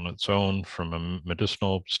plant all on its own from a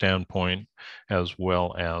medicinal standpoint, as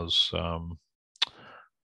well as a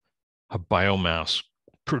biomass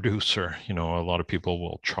producer. You know, a lot of people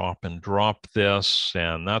will chop and drop this,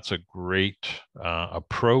 and that's a great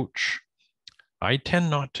approach. I tend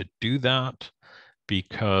not to do that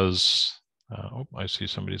because, oh, I see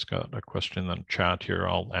somebody's got a question in the chat here.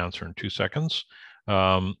 I'll answer in 2 seconds.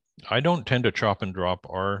 I don't tend to chop and drop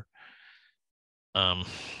our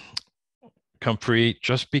comfrey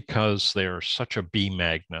just because they are such a bee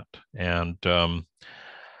magnet. And I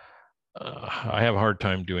have a hard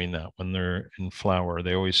time doing that when they're in flower.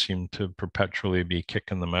 They always seem to perpetually be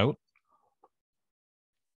kicking them out.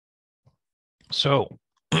 So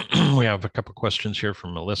we have a couple questions here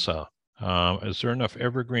from Melissa. Is there enough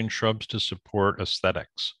evergreen shrubs to support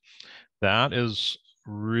aesthetics? That is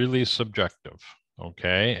really subjective,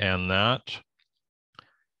 okay? And that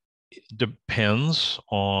depends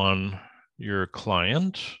on your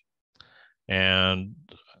client. And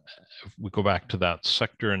if we go back to that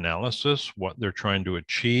sector analysis, what they're trying to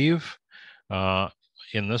achieve.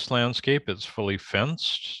 In this landscape, it's fully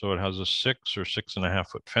fenced. So it has a 6 or 6.5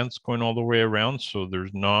 foot fence going all the way around. So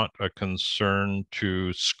there's not a concern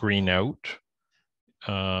to screen out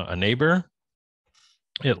a neighbor,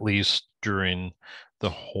 at least during the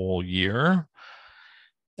whole year.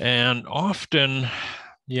 And often,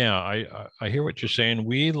 yeah, I hear what you're saying.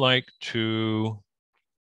 We like to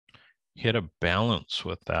hit a balance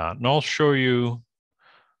with that. And I'll show you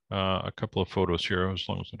a couple of photos here, as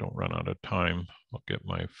long as I don't run out of time. I'll get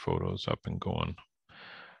my photos up and going.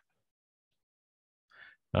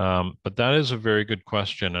 But that is a very good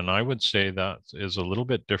question. And I would say that is a little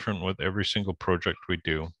bit different with every single project we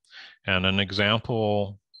do. And an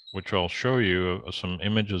example, which I'll show you some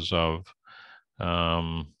images of,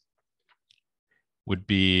 would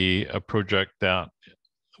be a project that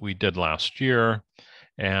we did last year.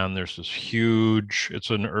 And there's this huge, it's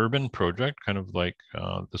an urban project, kind of like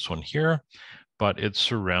this one here, but it's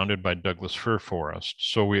surrounded by Douglas fir forest.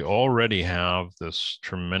 So we already have this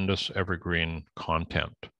tremendous evergreen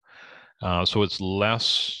content. So it's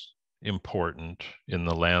less important in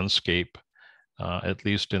the landscape, at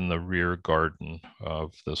least in the rear garden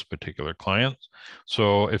of this particular client.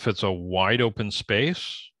 So if it's a wide open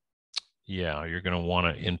space, yeah, you're going to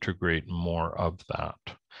want to integrate more of that.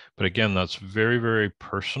 But again, that's very, very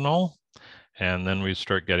personal. And then we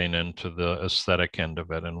start getting into the aesthetic end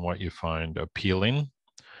of it and what you find appealing.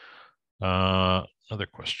 Another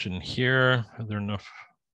question here. Are there enough?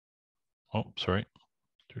 Oh, sorry.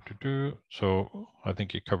 So I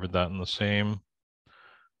think you covered that in the same.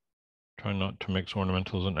 Try not to mix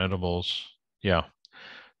ornamentals and edibles. Yeah,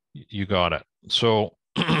 you got it. So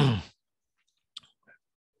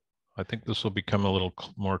I think this will become a little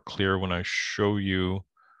more clear when I show you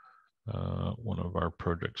one of our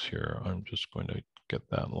projects here. I'm just going to get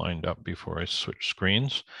that lined up before I switch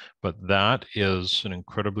screens. But that is an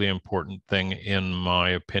incredibly important thing, in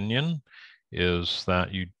my opinion, is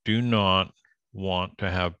that you do not want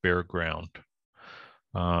to have bare ground.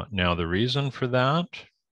 Now, the reason for that,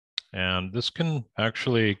 and this can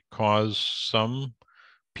actually cause some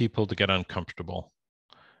people to get uncomfortable.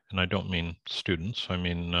 And I don't mean students, I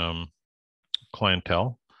mean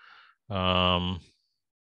clientele.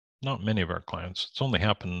 Not many of our clients. It's only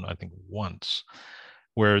happened, I think, once,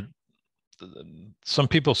 where some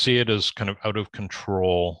people see it as kind of out of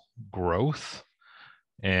control growth.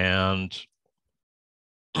 And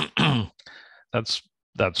that's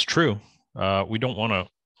true. We don't want to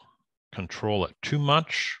control it too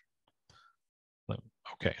much.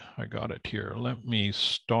 Okay, I got it here. Let me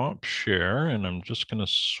stop share, and I'm just going to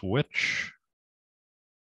switch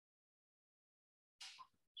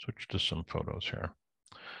to some photos here.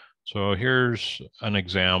 So here's an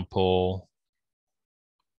example.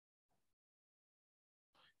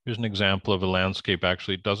 Here's an example of a landscape.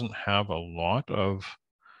 Actually, it doesn't have a lot of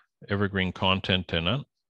evergreen content in it.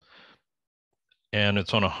 And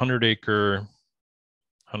it's on a 100+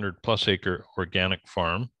 acre organic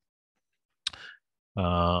farm.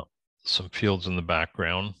 Some fields in the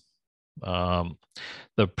background.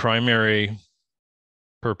 The primary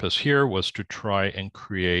purpose here was to try and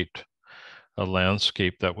create a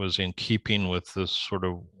landscape that was in keeping with this sort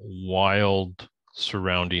of wild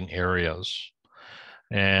surrounding areas.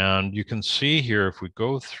 And you can see here, if we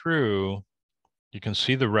go through, you can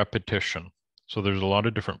see the repetition. So there's a lot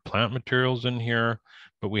of different plant materials in here,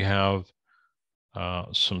 but we have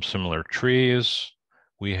some similar trees.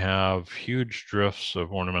 We have huge drifts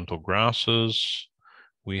of ornamental grasses.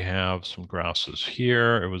 We have some grasses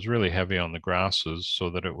here. It was really heavy on the grasses so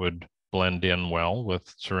that it would blend in well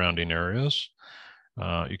with surrounding areas.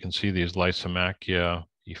 You can see these Lysomachia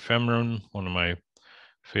ephemeron, one of my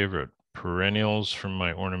favorite perennials from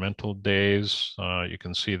my ornamental days. You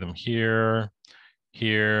can see them here,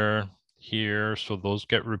 here, here. So those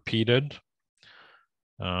get repeated.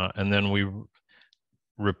 And then we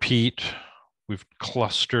repeat. We've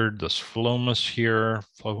clustered this phlomis here,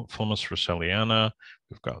 Phlomis russelliana.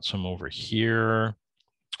 We've got some over here.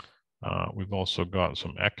 We've also got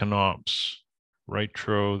some echinops,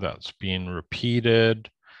 Ritro, that's being repeated.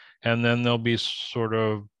 And then there'll be sort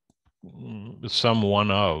of some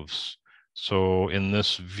one-ofs. So in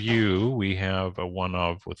this view, we have a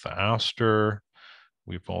one-of with the aster.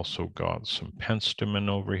 We've also got some penstemon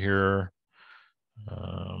over here.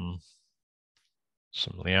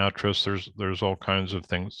 Some liatris, there's all kinds of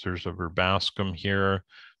things. There's a verbascum here.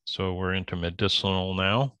 So we're into medicinal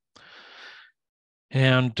now.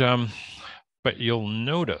 And, but you'll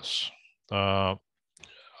notice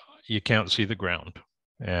you can't see the ground.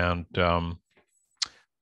 And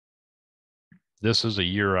this is a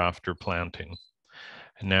year after planting.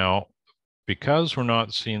 Now, because we're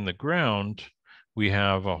not seeing the ground, we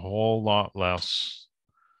have a whole lot less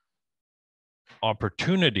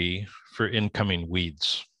opportunity for incoming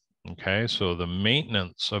weeds. Okay, so the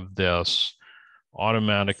maintenance of this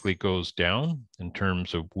automatically goes down in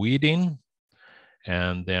terms of weeding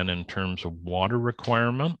and then in terms of water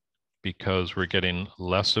requirement, because we're getting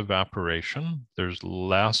less evaporation. There's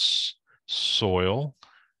less soil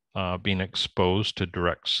being exposed to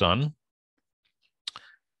direct sun.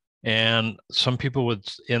 And some people would,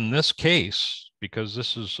 in this case, because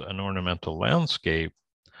this is an ornamental landscape,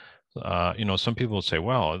 you know, some people would say,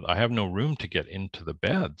 well, I have no room to get into the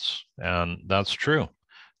beds. And that's true.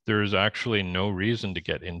 There's actually no reason to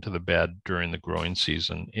get into the bed during the growing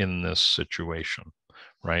season in this situation,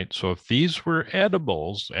 right? So if these were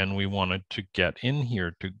edibles and we wanted to get in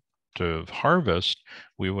here to harvest,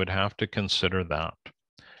 we would have to consider that.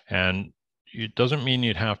 And it doesn't mean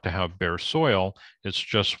you'd have to have bare soil. It's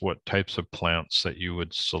just what types of plants that you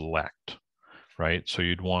would select, right? So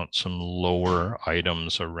you'd want some lower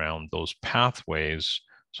items around those pathways.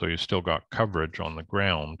 So you still got coverage on the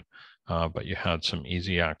ground, but you had some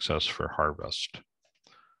easy access for harvest.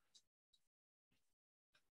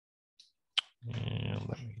 And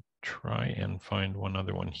let me try and find one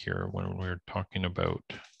other one here when we're talking about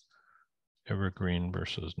evergreen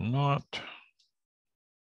versus not.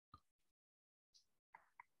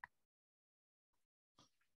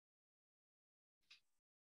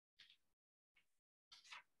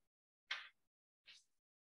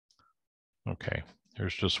 Okay,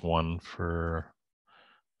 here's just one for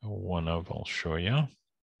one of, I'll show you.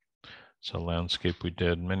 It's a landscape we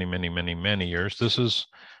did many years. This is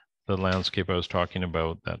the landscape I was talking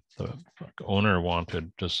about that the owner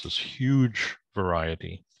wanted, just this huge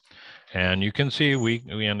variety. And you can see we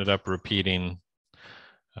ended up repeating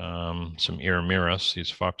some Iramiris, these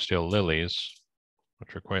foxtail lilies,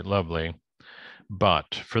 which are quite lovely.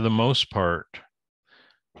 But for the most part,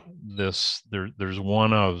 there's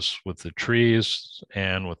one-ofs with the trees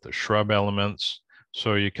and with the shrub elements.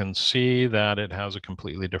 So you can see that it has a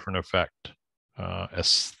completely different effect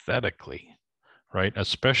aesthetically, right?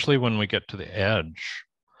 Especially when we get to the edge.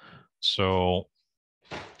 So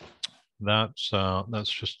that's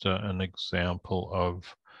just an example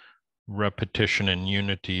of repetition and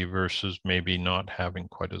unity versus maybe not having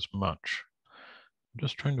quite as much. I'm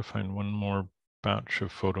just trying to find one more batch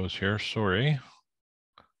of photos here. Sorry.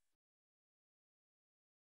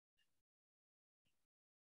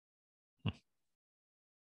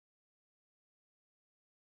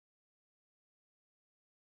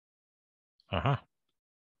 Uh-huh.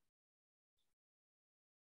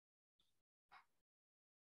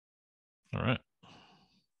 All right.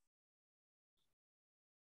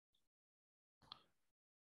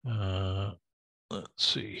 Let's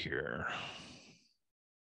see here.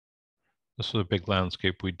 This is a big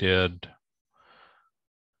landscape we did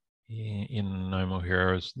in Nanaimo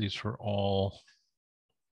here. These were all,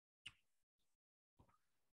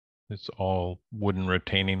 it's all wooden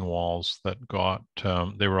retaining walls that got,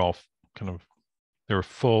 they were all kind of, they were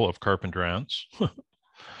full of carpenter ants.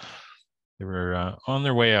 They were on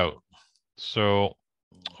their way out. So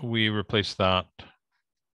we replaced that.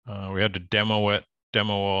 We had to demo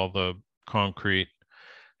all the concrete,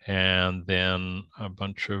 and then a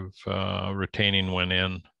bunch of retaining went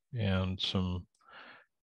in and some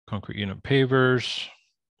concrete unit pavers,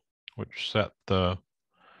 which set the,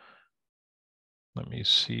 let me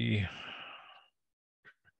see.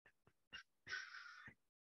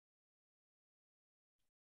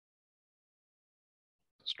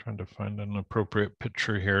 Just trying to find an appropriate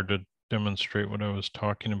picture here to demonstrate what I was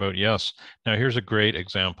talking about. Yes. Now here's a great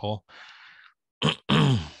example.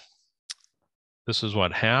 This is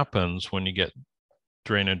what happens when you get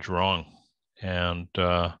drainage wrong. And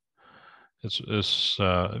it's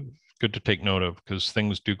good to take note of, because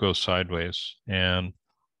things do go sideways and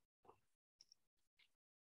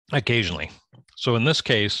occasionally. So in this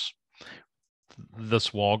case,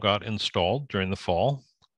 this wall got installed during the fall,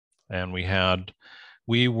 and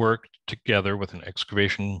we worked together with an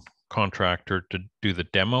excavation contractor to do the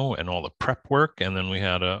demo and all the prep work. And then we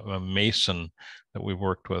had a mason that we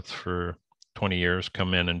worked with for 20 years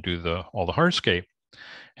come in and do all the hardscape.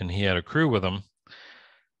 And he had a crew with him.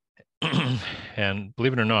 And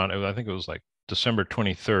believe it or not, I think it was like December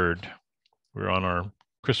 23rd. We were on our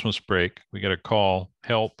Christmas break. We get a call,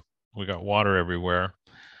 help. We got water everywhere.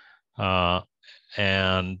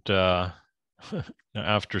 And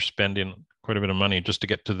after spending quite a bit of money just to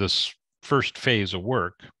get to this first phase of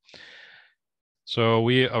work. So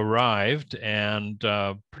we arrived, and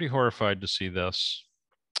pretty horrified to see this.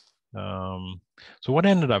 So what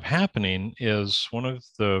ended up happening is one of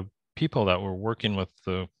the people that were working with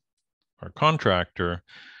our contractor,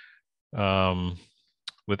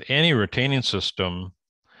 with any retaining system,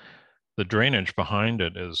 the drainage behind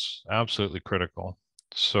it is absolutely critical.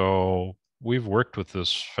 So we've worked with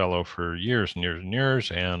this fellow for years and years and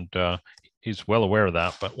years, and he's well aware of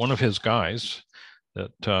that. But one of his guys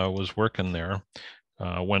that was working there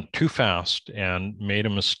went too fast and made a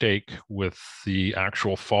mistake with the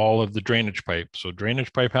actual fall of the drainage pipe. So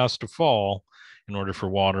drainage pipe has to fall in order for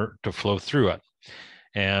water to flow through it.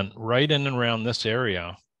 And right in and around this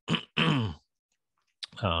area, right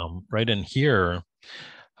in here,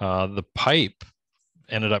 the pipe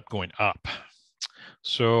ended up going up.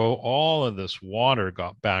 So all of this water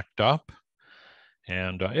got backed up,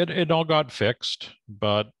 and it all got fixed,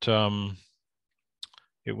 but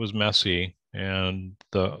it was messy, and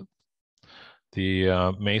the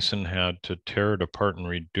mason had to tear it apart and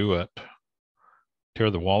redo it,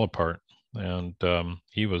 tear the wall apart, and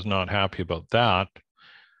he was not happy about that.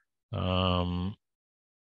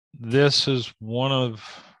 This is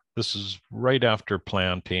right after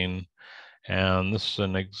planting, and this is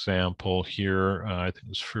an example here. I think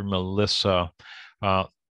it's for Melissa.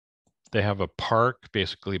 They have a park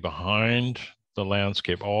basically behind the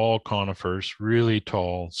landscape, all conifers, really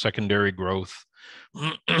tall, secondary growth.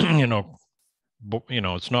 you know,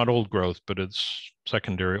 it's not old growth, but it's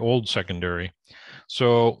old secondary.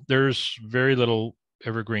 So there's very little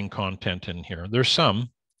evergreen content in here. There's some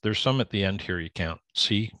at the end here you can't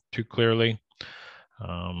see too clearly.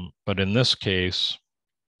 But in this case,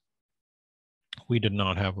 we did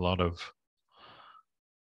not have a lot of,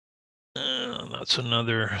 that's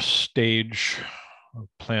another stage of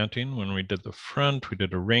planting. When we did the front, we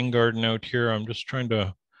did a rain garden out here. I'm just trying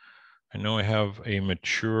to, I know I have a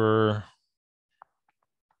mature,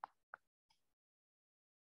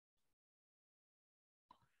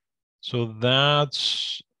 so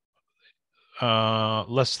that's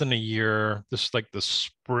less than a year. This is like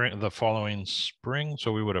the following spring.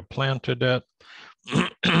 So we would have planted it.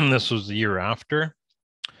 This was the year after.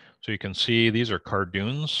 So you can see these are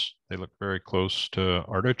cardoons. They look very close to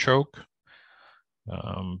artichoke.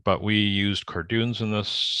 But we used cardoons in this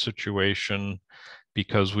situation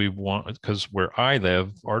because where I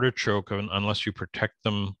live, artichoke, unless you protect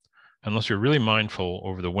them, unless you're really mindful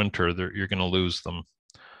over the winter, you're going to lose them.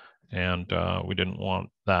 And we didn't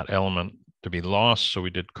want that element to be lost. So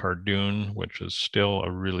we did cardoon, which is still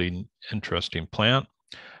a really interesting plant.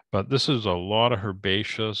 But this is a lot of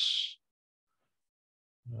herbaceous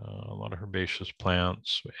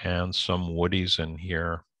plants and some woodies in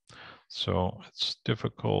here. So it's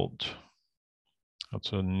difficult.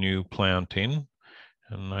 That's a new planting.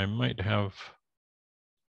 And I might have,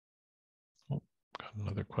 got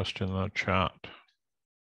another question in the chat.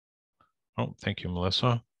 Oh, thank you,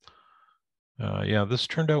 Melissa. Yeah, this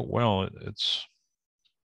turned out well.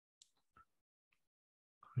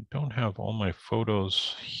 I don't have all my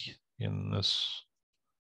photos in this.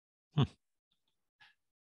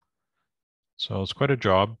 So it's quite a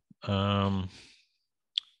job.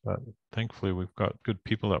 But thankfully, we've got good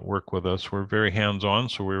people that work with us. We're very hands-on,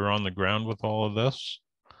 so we were on the ground with all of this.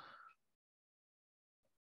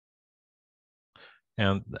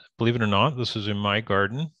 And believe it or not, this is in my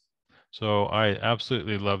garden. So I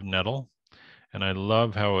absolutely love nettle. And I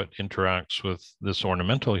love how it interacts with this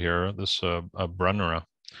ornamental here, this brunnera.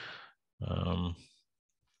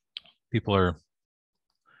 People are,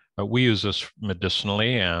 we use this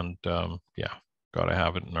medicinally, and yeah, gotta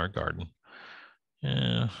have it in our garden.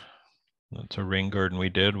 Yeah, that's a rain garden we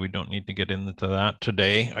did. We don't need to get into that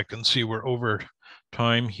today. I can see we're over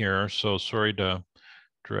time here, so sorry to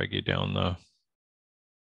drag you down the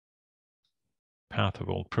path of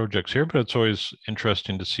old projects here, but it's always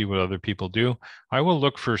interesting to see what other people do. I will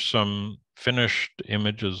look for some finished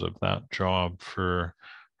images of that job for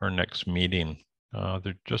our next meeting.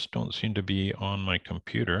 There just don't seem to be on my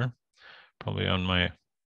computer, probably on my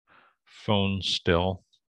phone still,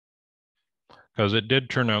 because it did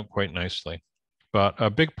turn out quite nicely. But a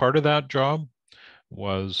big part of that job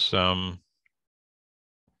was, oh,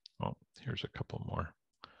 here's a couple more.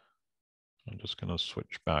 I'm just going to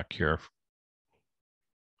switch back here,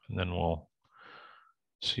 and then we'll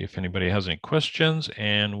see if anybody has any questions,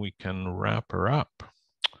 and we can wrap her up.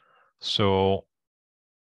 So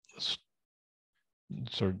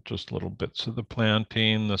are just little bits of the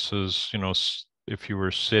planting. This is, if you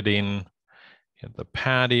were sitting in the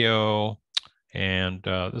patio, and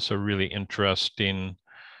this is a really interesting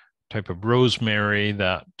type of rosemary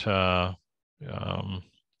that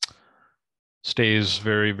stays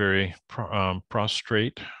very, very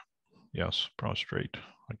prostrate. Yes, prostrate.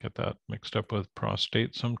 I get that mixed up with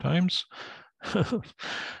prostate sometimes.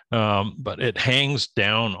 But it hangs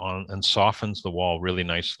down on and softens the wall really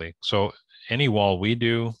nicely. So any wall we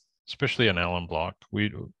do, especially an alum block,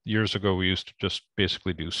 years ago we used to just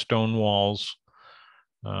basically do stone walls,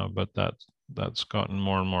 but that's gotten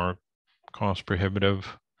more and more cost prohibitive.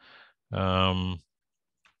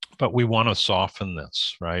 But we want to soften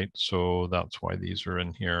this, right? So that's why these are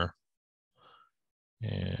in here.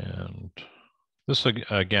 And this,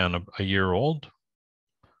 again, a year old.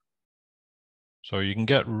 So you can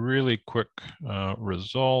get really quick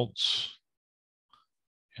results.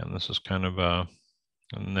 And this is kind of a,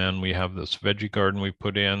 and then we have this veggie garden we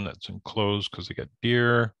put in that's enclosed because they get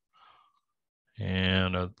deer.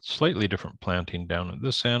 And a slightly different planting down at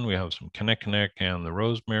this end. We have some kinnikinnick and the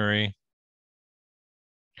rosemary.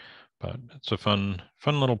 But it's a fun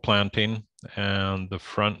little planting, and the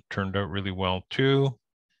front turned out really well too.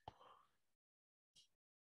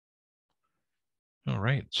 All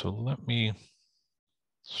right, so let me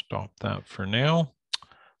stop that for now.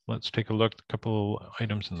 Let's take a look at a couple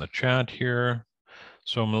items in the chat here.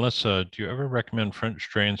 So Melissa, do you ever recommend French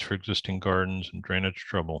drains for existing gardens and drainage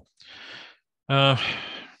trouble?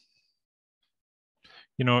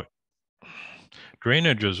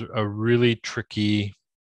 Drainage is a really tricky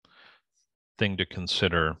thing to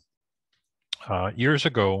consider. Years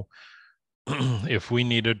ago, if we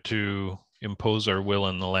needed to impose our will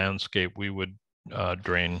in the landscape, we would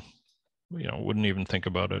drain, wouldn't even think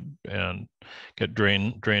about it, and get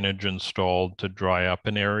drainage installed to dry up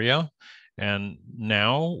an area. And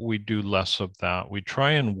now we do less of that. We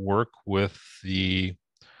try and work with the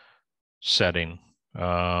setting.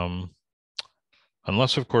 Unless,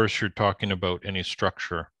 of course, you're talking about any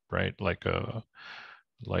structure, right?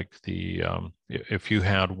 If you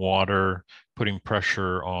had water putting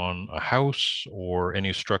pressure on a house or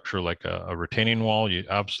any structure like a retaining wall, you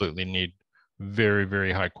absolutely need very,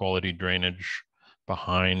 very high quality drainage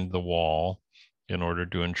behind the wall in order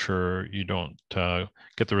to ensure you don't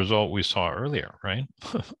get the result we saw earlier, right?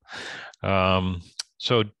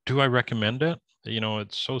 So do I recommend it?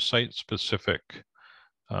 It's so site specific.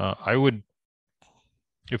 I would,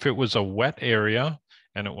 if it was a wet area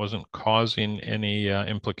and it wasn't causing any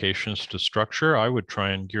implications to structure, I would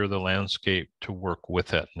try and gear the landscape to work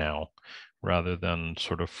with it now, rather than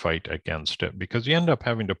sort of fight against it, because you end up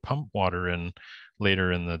having to pump water in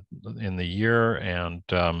later in the year, and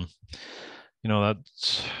that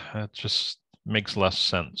just makes less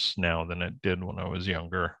sense now than it did when I was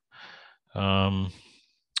younger.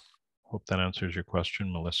 Hope that answers your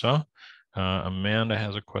question, Melissa. Amanda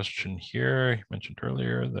has a question here. You mentioned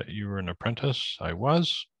earlier that you were an apprentice. I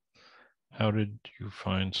was. How did you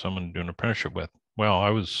find someone to do an apprenticeship with? Well, I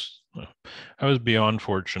was beyond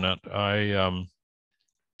fortunate. I'll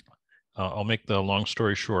make the long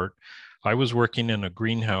story short. I was working in a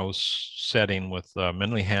greenhouse setting with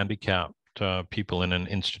mentally handicapped people in an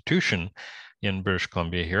institution in British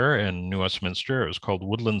Columbia here in New Westminster. It was called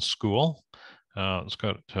Woodland School. It's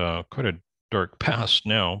got quite a dark past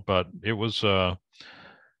now, but it was a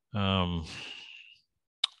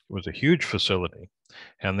huge facility,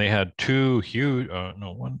 and they had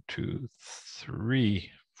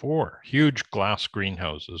three, 4 huge glass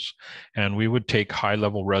greenhouses. And we would take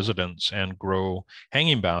high-level residents and grow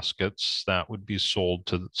hanging baskets that would be sold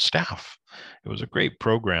to the staff. It was a great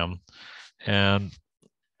program. And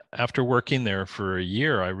after working there for a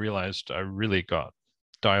year, I realized I really got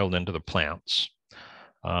dialed into the plants.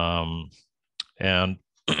 And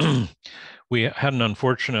we had an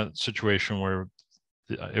unfortunate situation where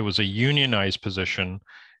it was a unionized position,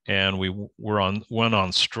 and we went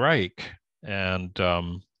on strike. And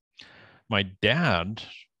my dad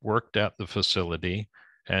worked at the facility,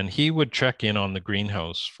 and he would check in on the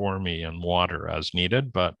greenhouse for me and water as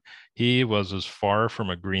needed, but he was as far from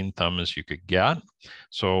a green thumb as you could get.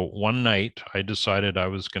 So one night I decided I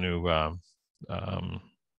was going to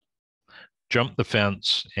jump the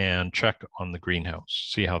fence and check on the greenhouse,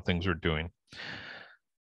 see how things are doing.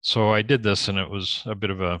 So I did this, and it was a bit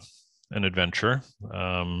of an adventure.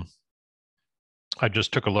 I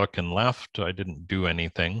just took a look and left. I didn't do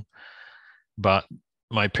anything. But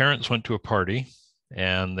my parents went to a party,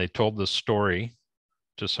 and they told this story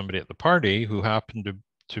to somebody at the party who happened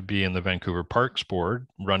to be in the Vancouver Parks Board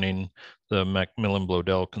running the Macmillan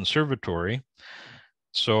Bloedel Conservatory.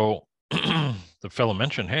 So the fellow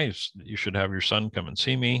mentioned, hey, you should have your son come and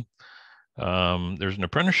see me. There's an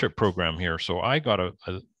apprenticeship program here. So I got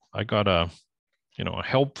a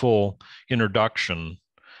helpful introduction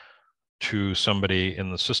to somebody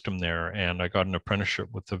in the system there, and I got an apprenticeship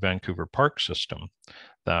with the Vancouver Park system.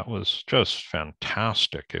 That was just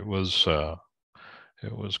fantastic. It was a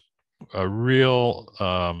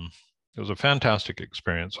fantastic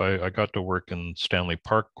experience. I got to work in Stanley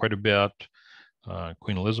Park quite a bit,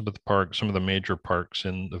 Queen Elizabeth Park, some of the major parks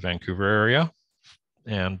in the Vancouver area.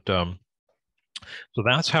 And so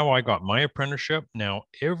that's how I got my apprenticeship. Now,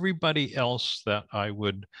 everybody else that I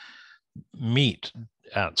would meet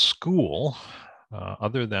at school,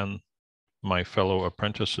 other than my fellow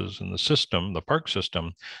apprentices in the system, the park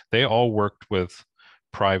system, they all worked with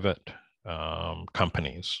private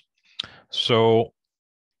companies. So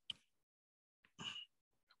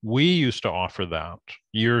we used to offer that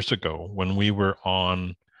years ago when we were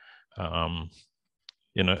on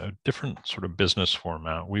in a different sort of business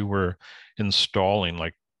format. We were installing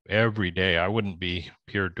like every day. I wouldn't be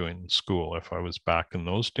here doing school if I was back in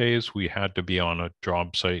those days. We had to be on a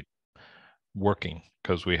job site working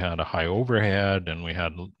because we had a high overhead, and we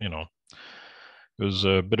had, it was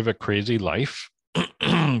a bit of a crazy life,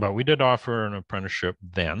 but we did offer an apprenticeship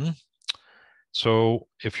then. So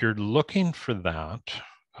if you're looking for that,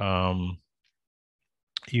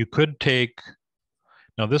 you could take,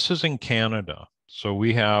 now this is in Canada. So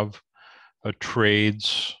we have a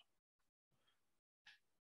trades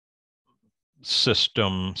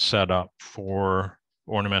system set up for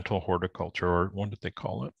ornamental horticulture, or what did they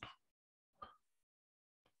call it?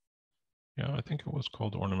 Yeah, I think it was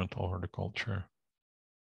called ornamental horticulture.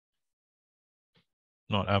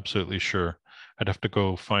 Not absolutely sure. I'd have to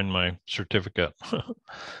go find my certificate.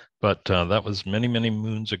 But that was many, many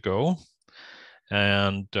moons ago.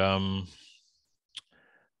 And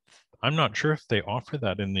I'm not sure if they offer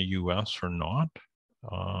that in the US or not,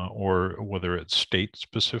 or whether it's state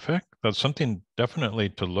specific. That's something definitely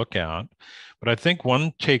to look at. But I think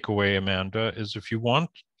one takeaway, Amanda, is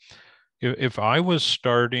if I was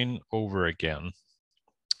starting over again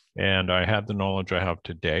and I had the knowledge I have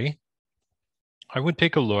today, I would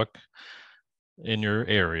take a look in your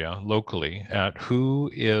area locally at who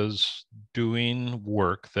is doing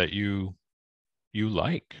work that you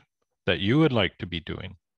like, that you would like to be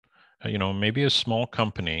doing. Maybe a small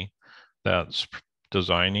company that's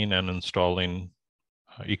designing and installing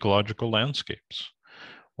ecological landscapes.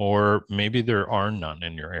 Or maybe there are none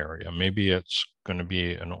in your area. Maybe it's going to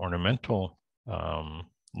be an ornamental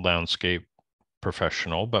landscape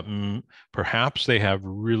professional, but perhaps they have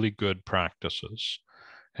really good practices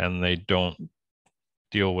and they don't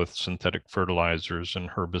deal with synthetic fertilizers and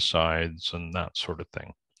herbicides and that sort of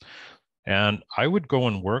thing. And I would go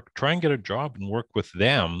and try and get a job and work with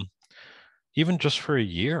them, even just for a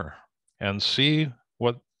year, and see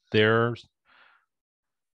what their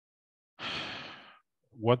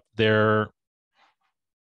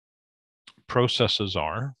processes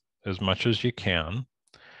are as much as you can,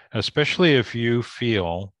 especially if you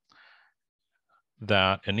feel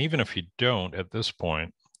that, and even if you don't at this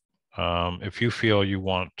point, if you feel you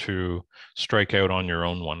want to strike out on your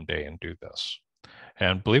own one day and do this.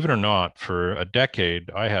 And believe it or not, for a decade,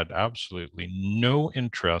 I had absolutely no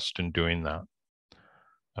interest in doing that.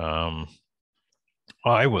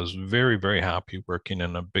 I was very, very happy working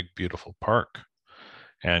in a big, beautiful park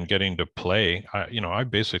and getting to play. I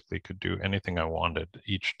basically could do anything I wanted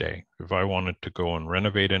each day. If I wanted to go and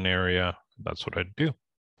renovate an area, that's what I'd do.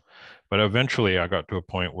 But eventually I got to a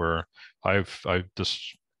point where I've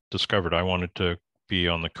discovered I wanted to be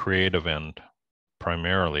on the creative end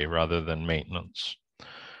primarily rather than maintenance.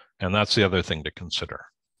 And that's the other thing to consider.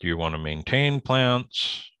 Do you want to maintain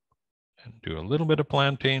plants and do a little bit of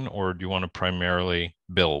planting, or do you want to primarily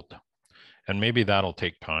build? And maybe that'll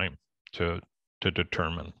take time to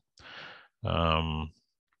determine.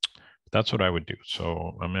 That's what I would do.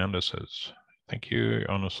 So Amanda says, thank you.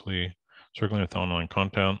 Honestly, circling with online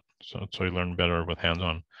content. So I learn better with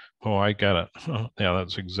hands-on. Oh, I get it. Yeah,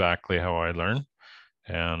 that's exactly how I learn.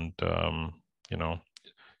 And, you know,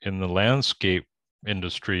 in the landscape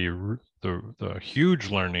industry, the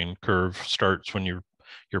huge learning curve starts when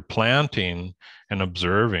you're planting and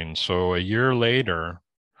observing. So a year later,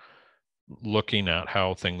 looking at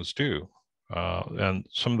how things do. And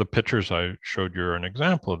some of the pictures I showed you are an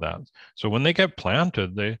example of that. So when they get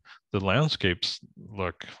planted, the landscapes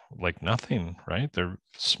look like nothing, right? They're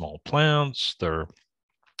small plants. They're,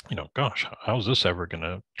 gosh, how's this ever going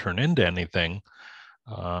to turn into anything?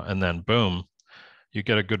 And then boom, you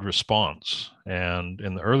get a good response. And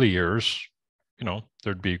in the early years,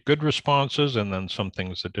 there'd be good responses and then some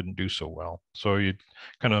things that didn't do so well. So you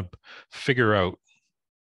kind of figure out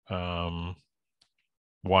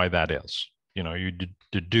why that is. You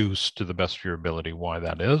deduce to the best of your ability why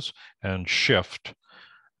that is and shift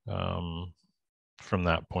from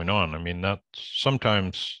that point on. I mean, that's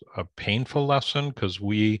sometimes a painful lesson because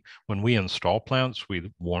when we install plants,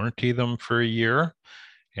 we warranty them for a year.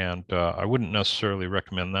 And I wouldn't necessarily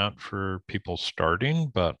recommend that for people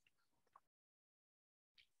starting, but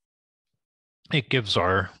it gives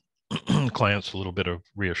our clients a little bit of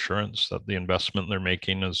reassurance that the investment they're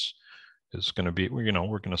making is going to be, we're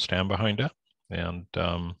going to stand behind it. And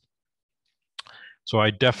so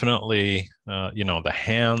I definitely, the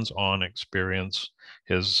hands-on experience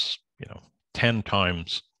is, 10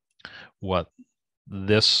 times what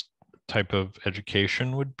this type of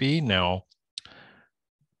education would be. Now,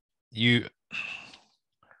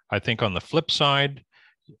 I think on the flip side,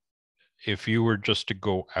 if you were just to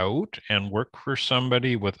go out and work for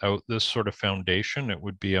somebody without this sort of foundation, it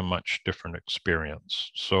would be a much different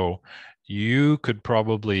experience. So you could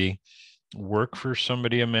probably work for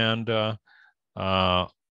somebody, Amanda,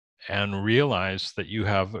 and realize that you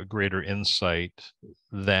have a greater insight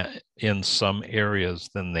that in some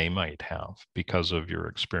areas than they might have because of your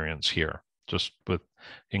experience here, just with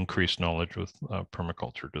increased knowledge with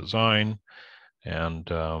permaculture design and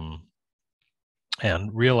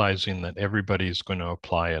realizing that everybody's going to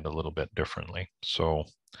apply it a little bit differently. So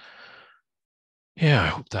yeah, I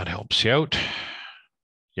hope that helps you out.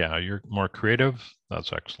 Yeah, you're more creative.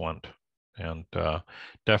 That's excellent. And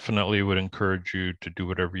definitely would encourage you to do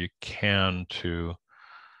whatever you can to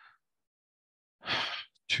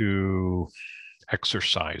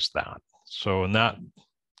exercise that. So, and that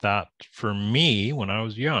for me, when I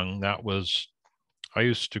was young, I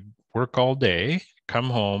used to work all day, come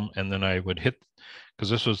home, and then I would hit, because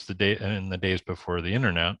this was in the days before the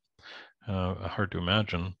internet, hard to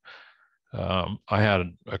imagine. I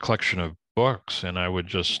had a collection of books and I would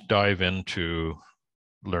just dive into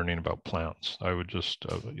learning about plants. I would just,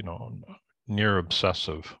 near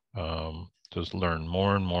obsessive, just learn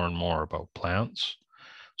more and more and more about plants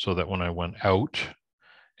so that when I went out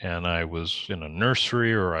and I was in a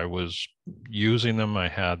nursery or I was using them, I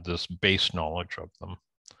had this base knowledge of them.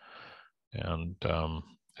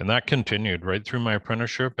 And that continued right through my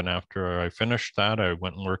apprenticeship. And after I finished that, I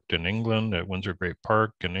went and worked in England at Windsor Great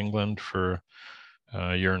Park in England for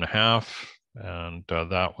a year and a half. And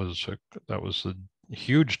that was a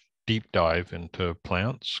huge deep dive into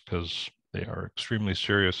plants because they are extremely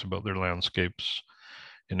serious about their landscapes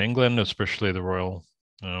in England, especially the royal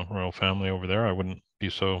family over there. I wouldn't be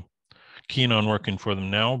so keen on working for them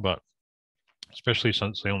now, but especially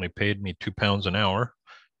since they only paid me £2 an hour,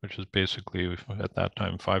 which is basically at that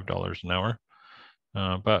time $5 an hour.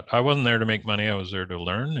 But I wasn't there to make money. I was there to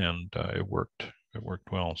learn, and it worked. It worked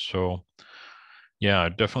well. So yeah, I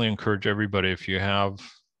definitely encourage everybody, if you have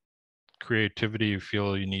creativity, you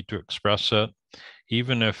feel you need to express it,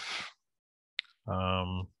 even if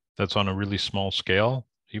that's on a really small scale,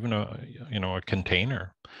 even a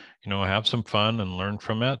container, have some fun and learn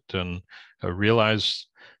from it, and realize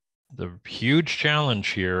the huge challenge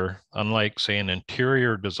here, unlike say an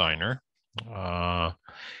interior designer,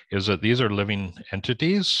 is that these are living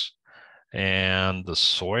entities and the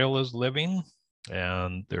soil is living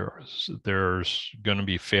and there's going to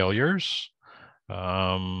be failures.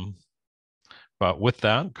 But with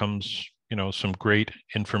that comes, some great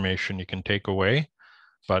information you can take away,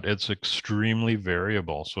 but it's extremely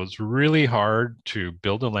variable. So it's really hard to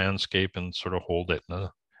build a landscape and sort of hold it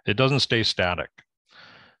It doesn't stay static.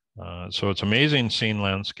 So it's amazing seeing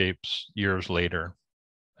landscapes years later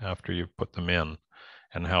after you've put them in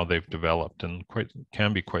and how they've developed, and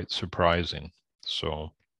can be quite surprising. So,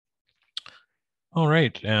 all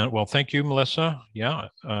right. And well, thank you, Melissa. Yeah,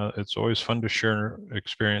 it's always fun to share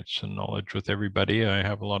experience and knowledge with everybody. I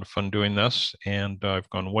have a lot of fun doing this, and I've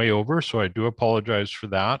gone way over, so I do apologize for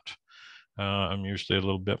that. I'm usually a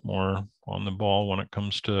little bit more on the ball when it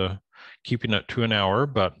comes to keeping it to an hour,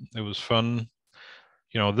 but it was fun.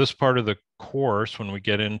 This part of the course, when we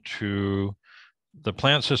get into the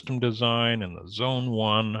plant system design and the zone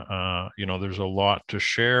one, there's a lot to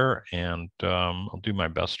share, and I'll do my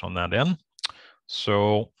best on that end.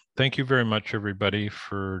 So thank you very much, everybody,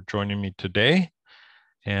 for joining me today,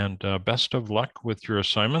 and best of luck with your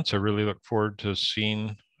assignments. I really look forward to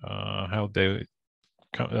seeing how they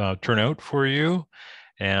turn out for you,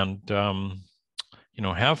 and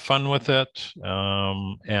have fun with it.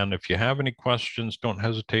 And if you have any questions, don't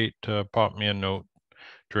hesitate to pop me a note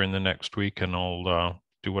during the next week, and I'll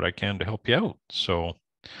do what I can to help you out. So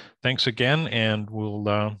thanks again, and we'll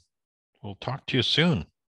talk to you soon.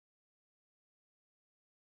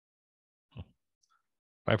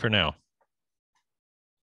 Bye for now.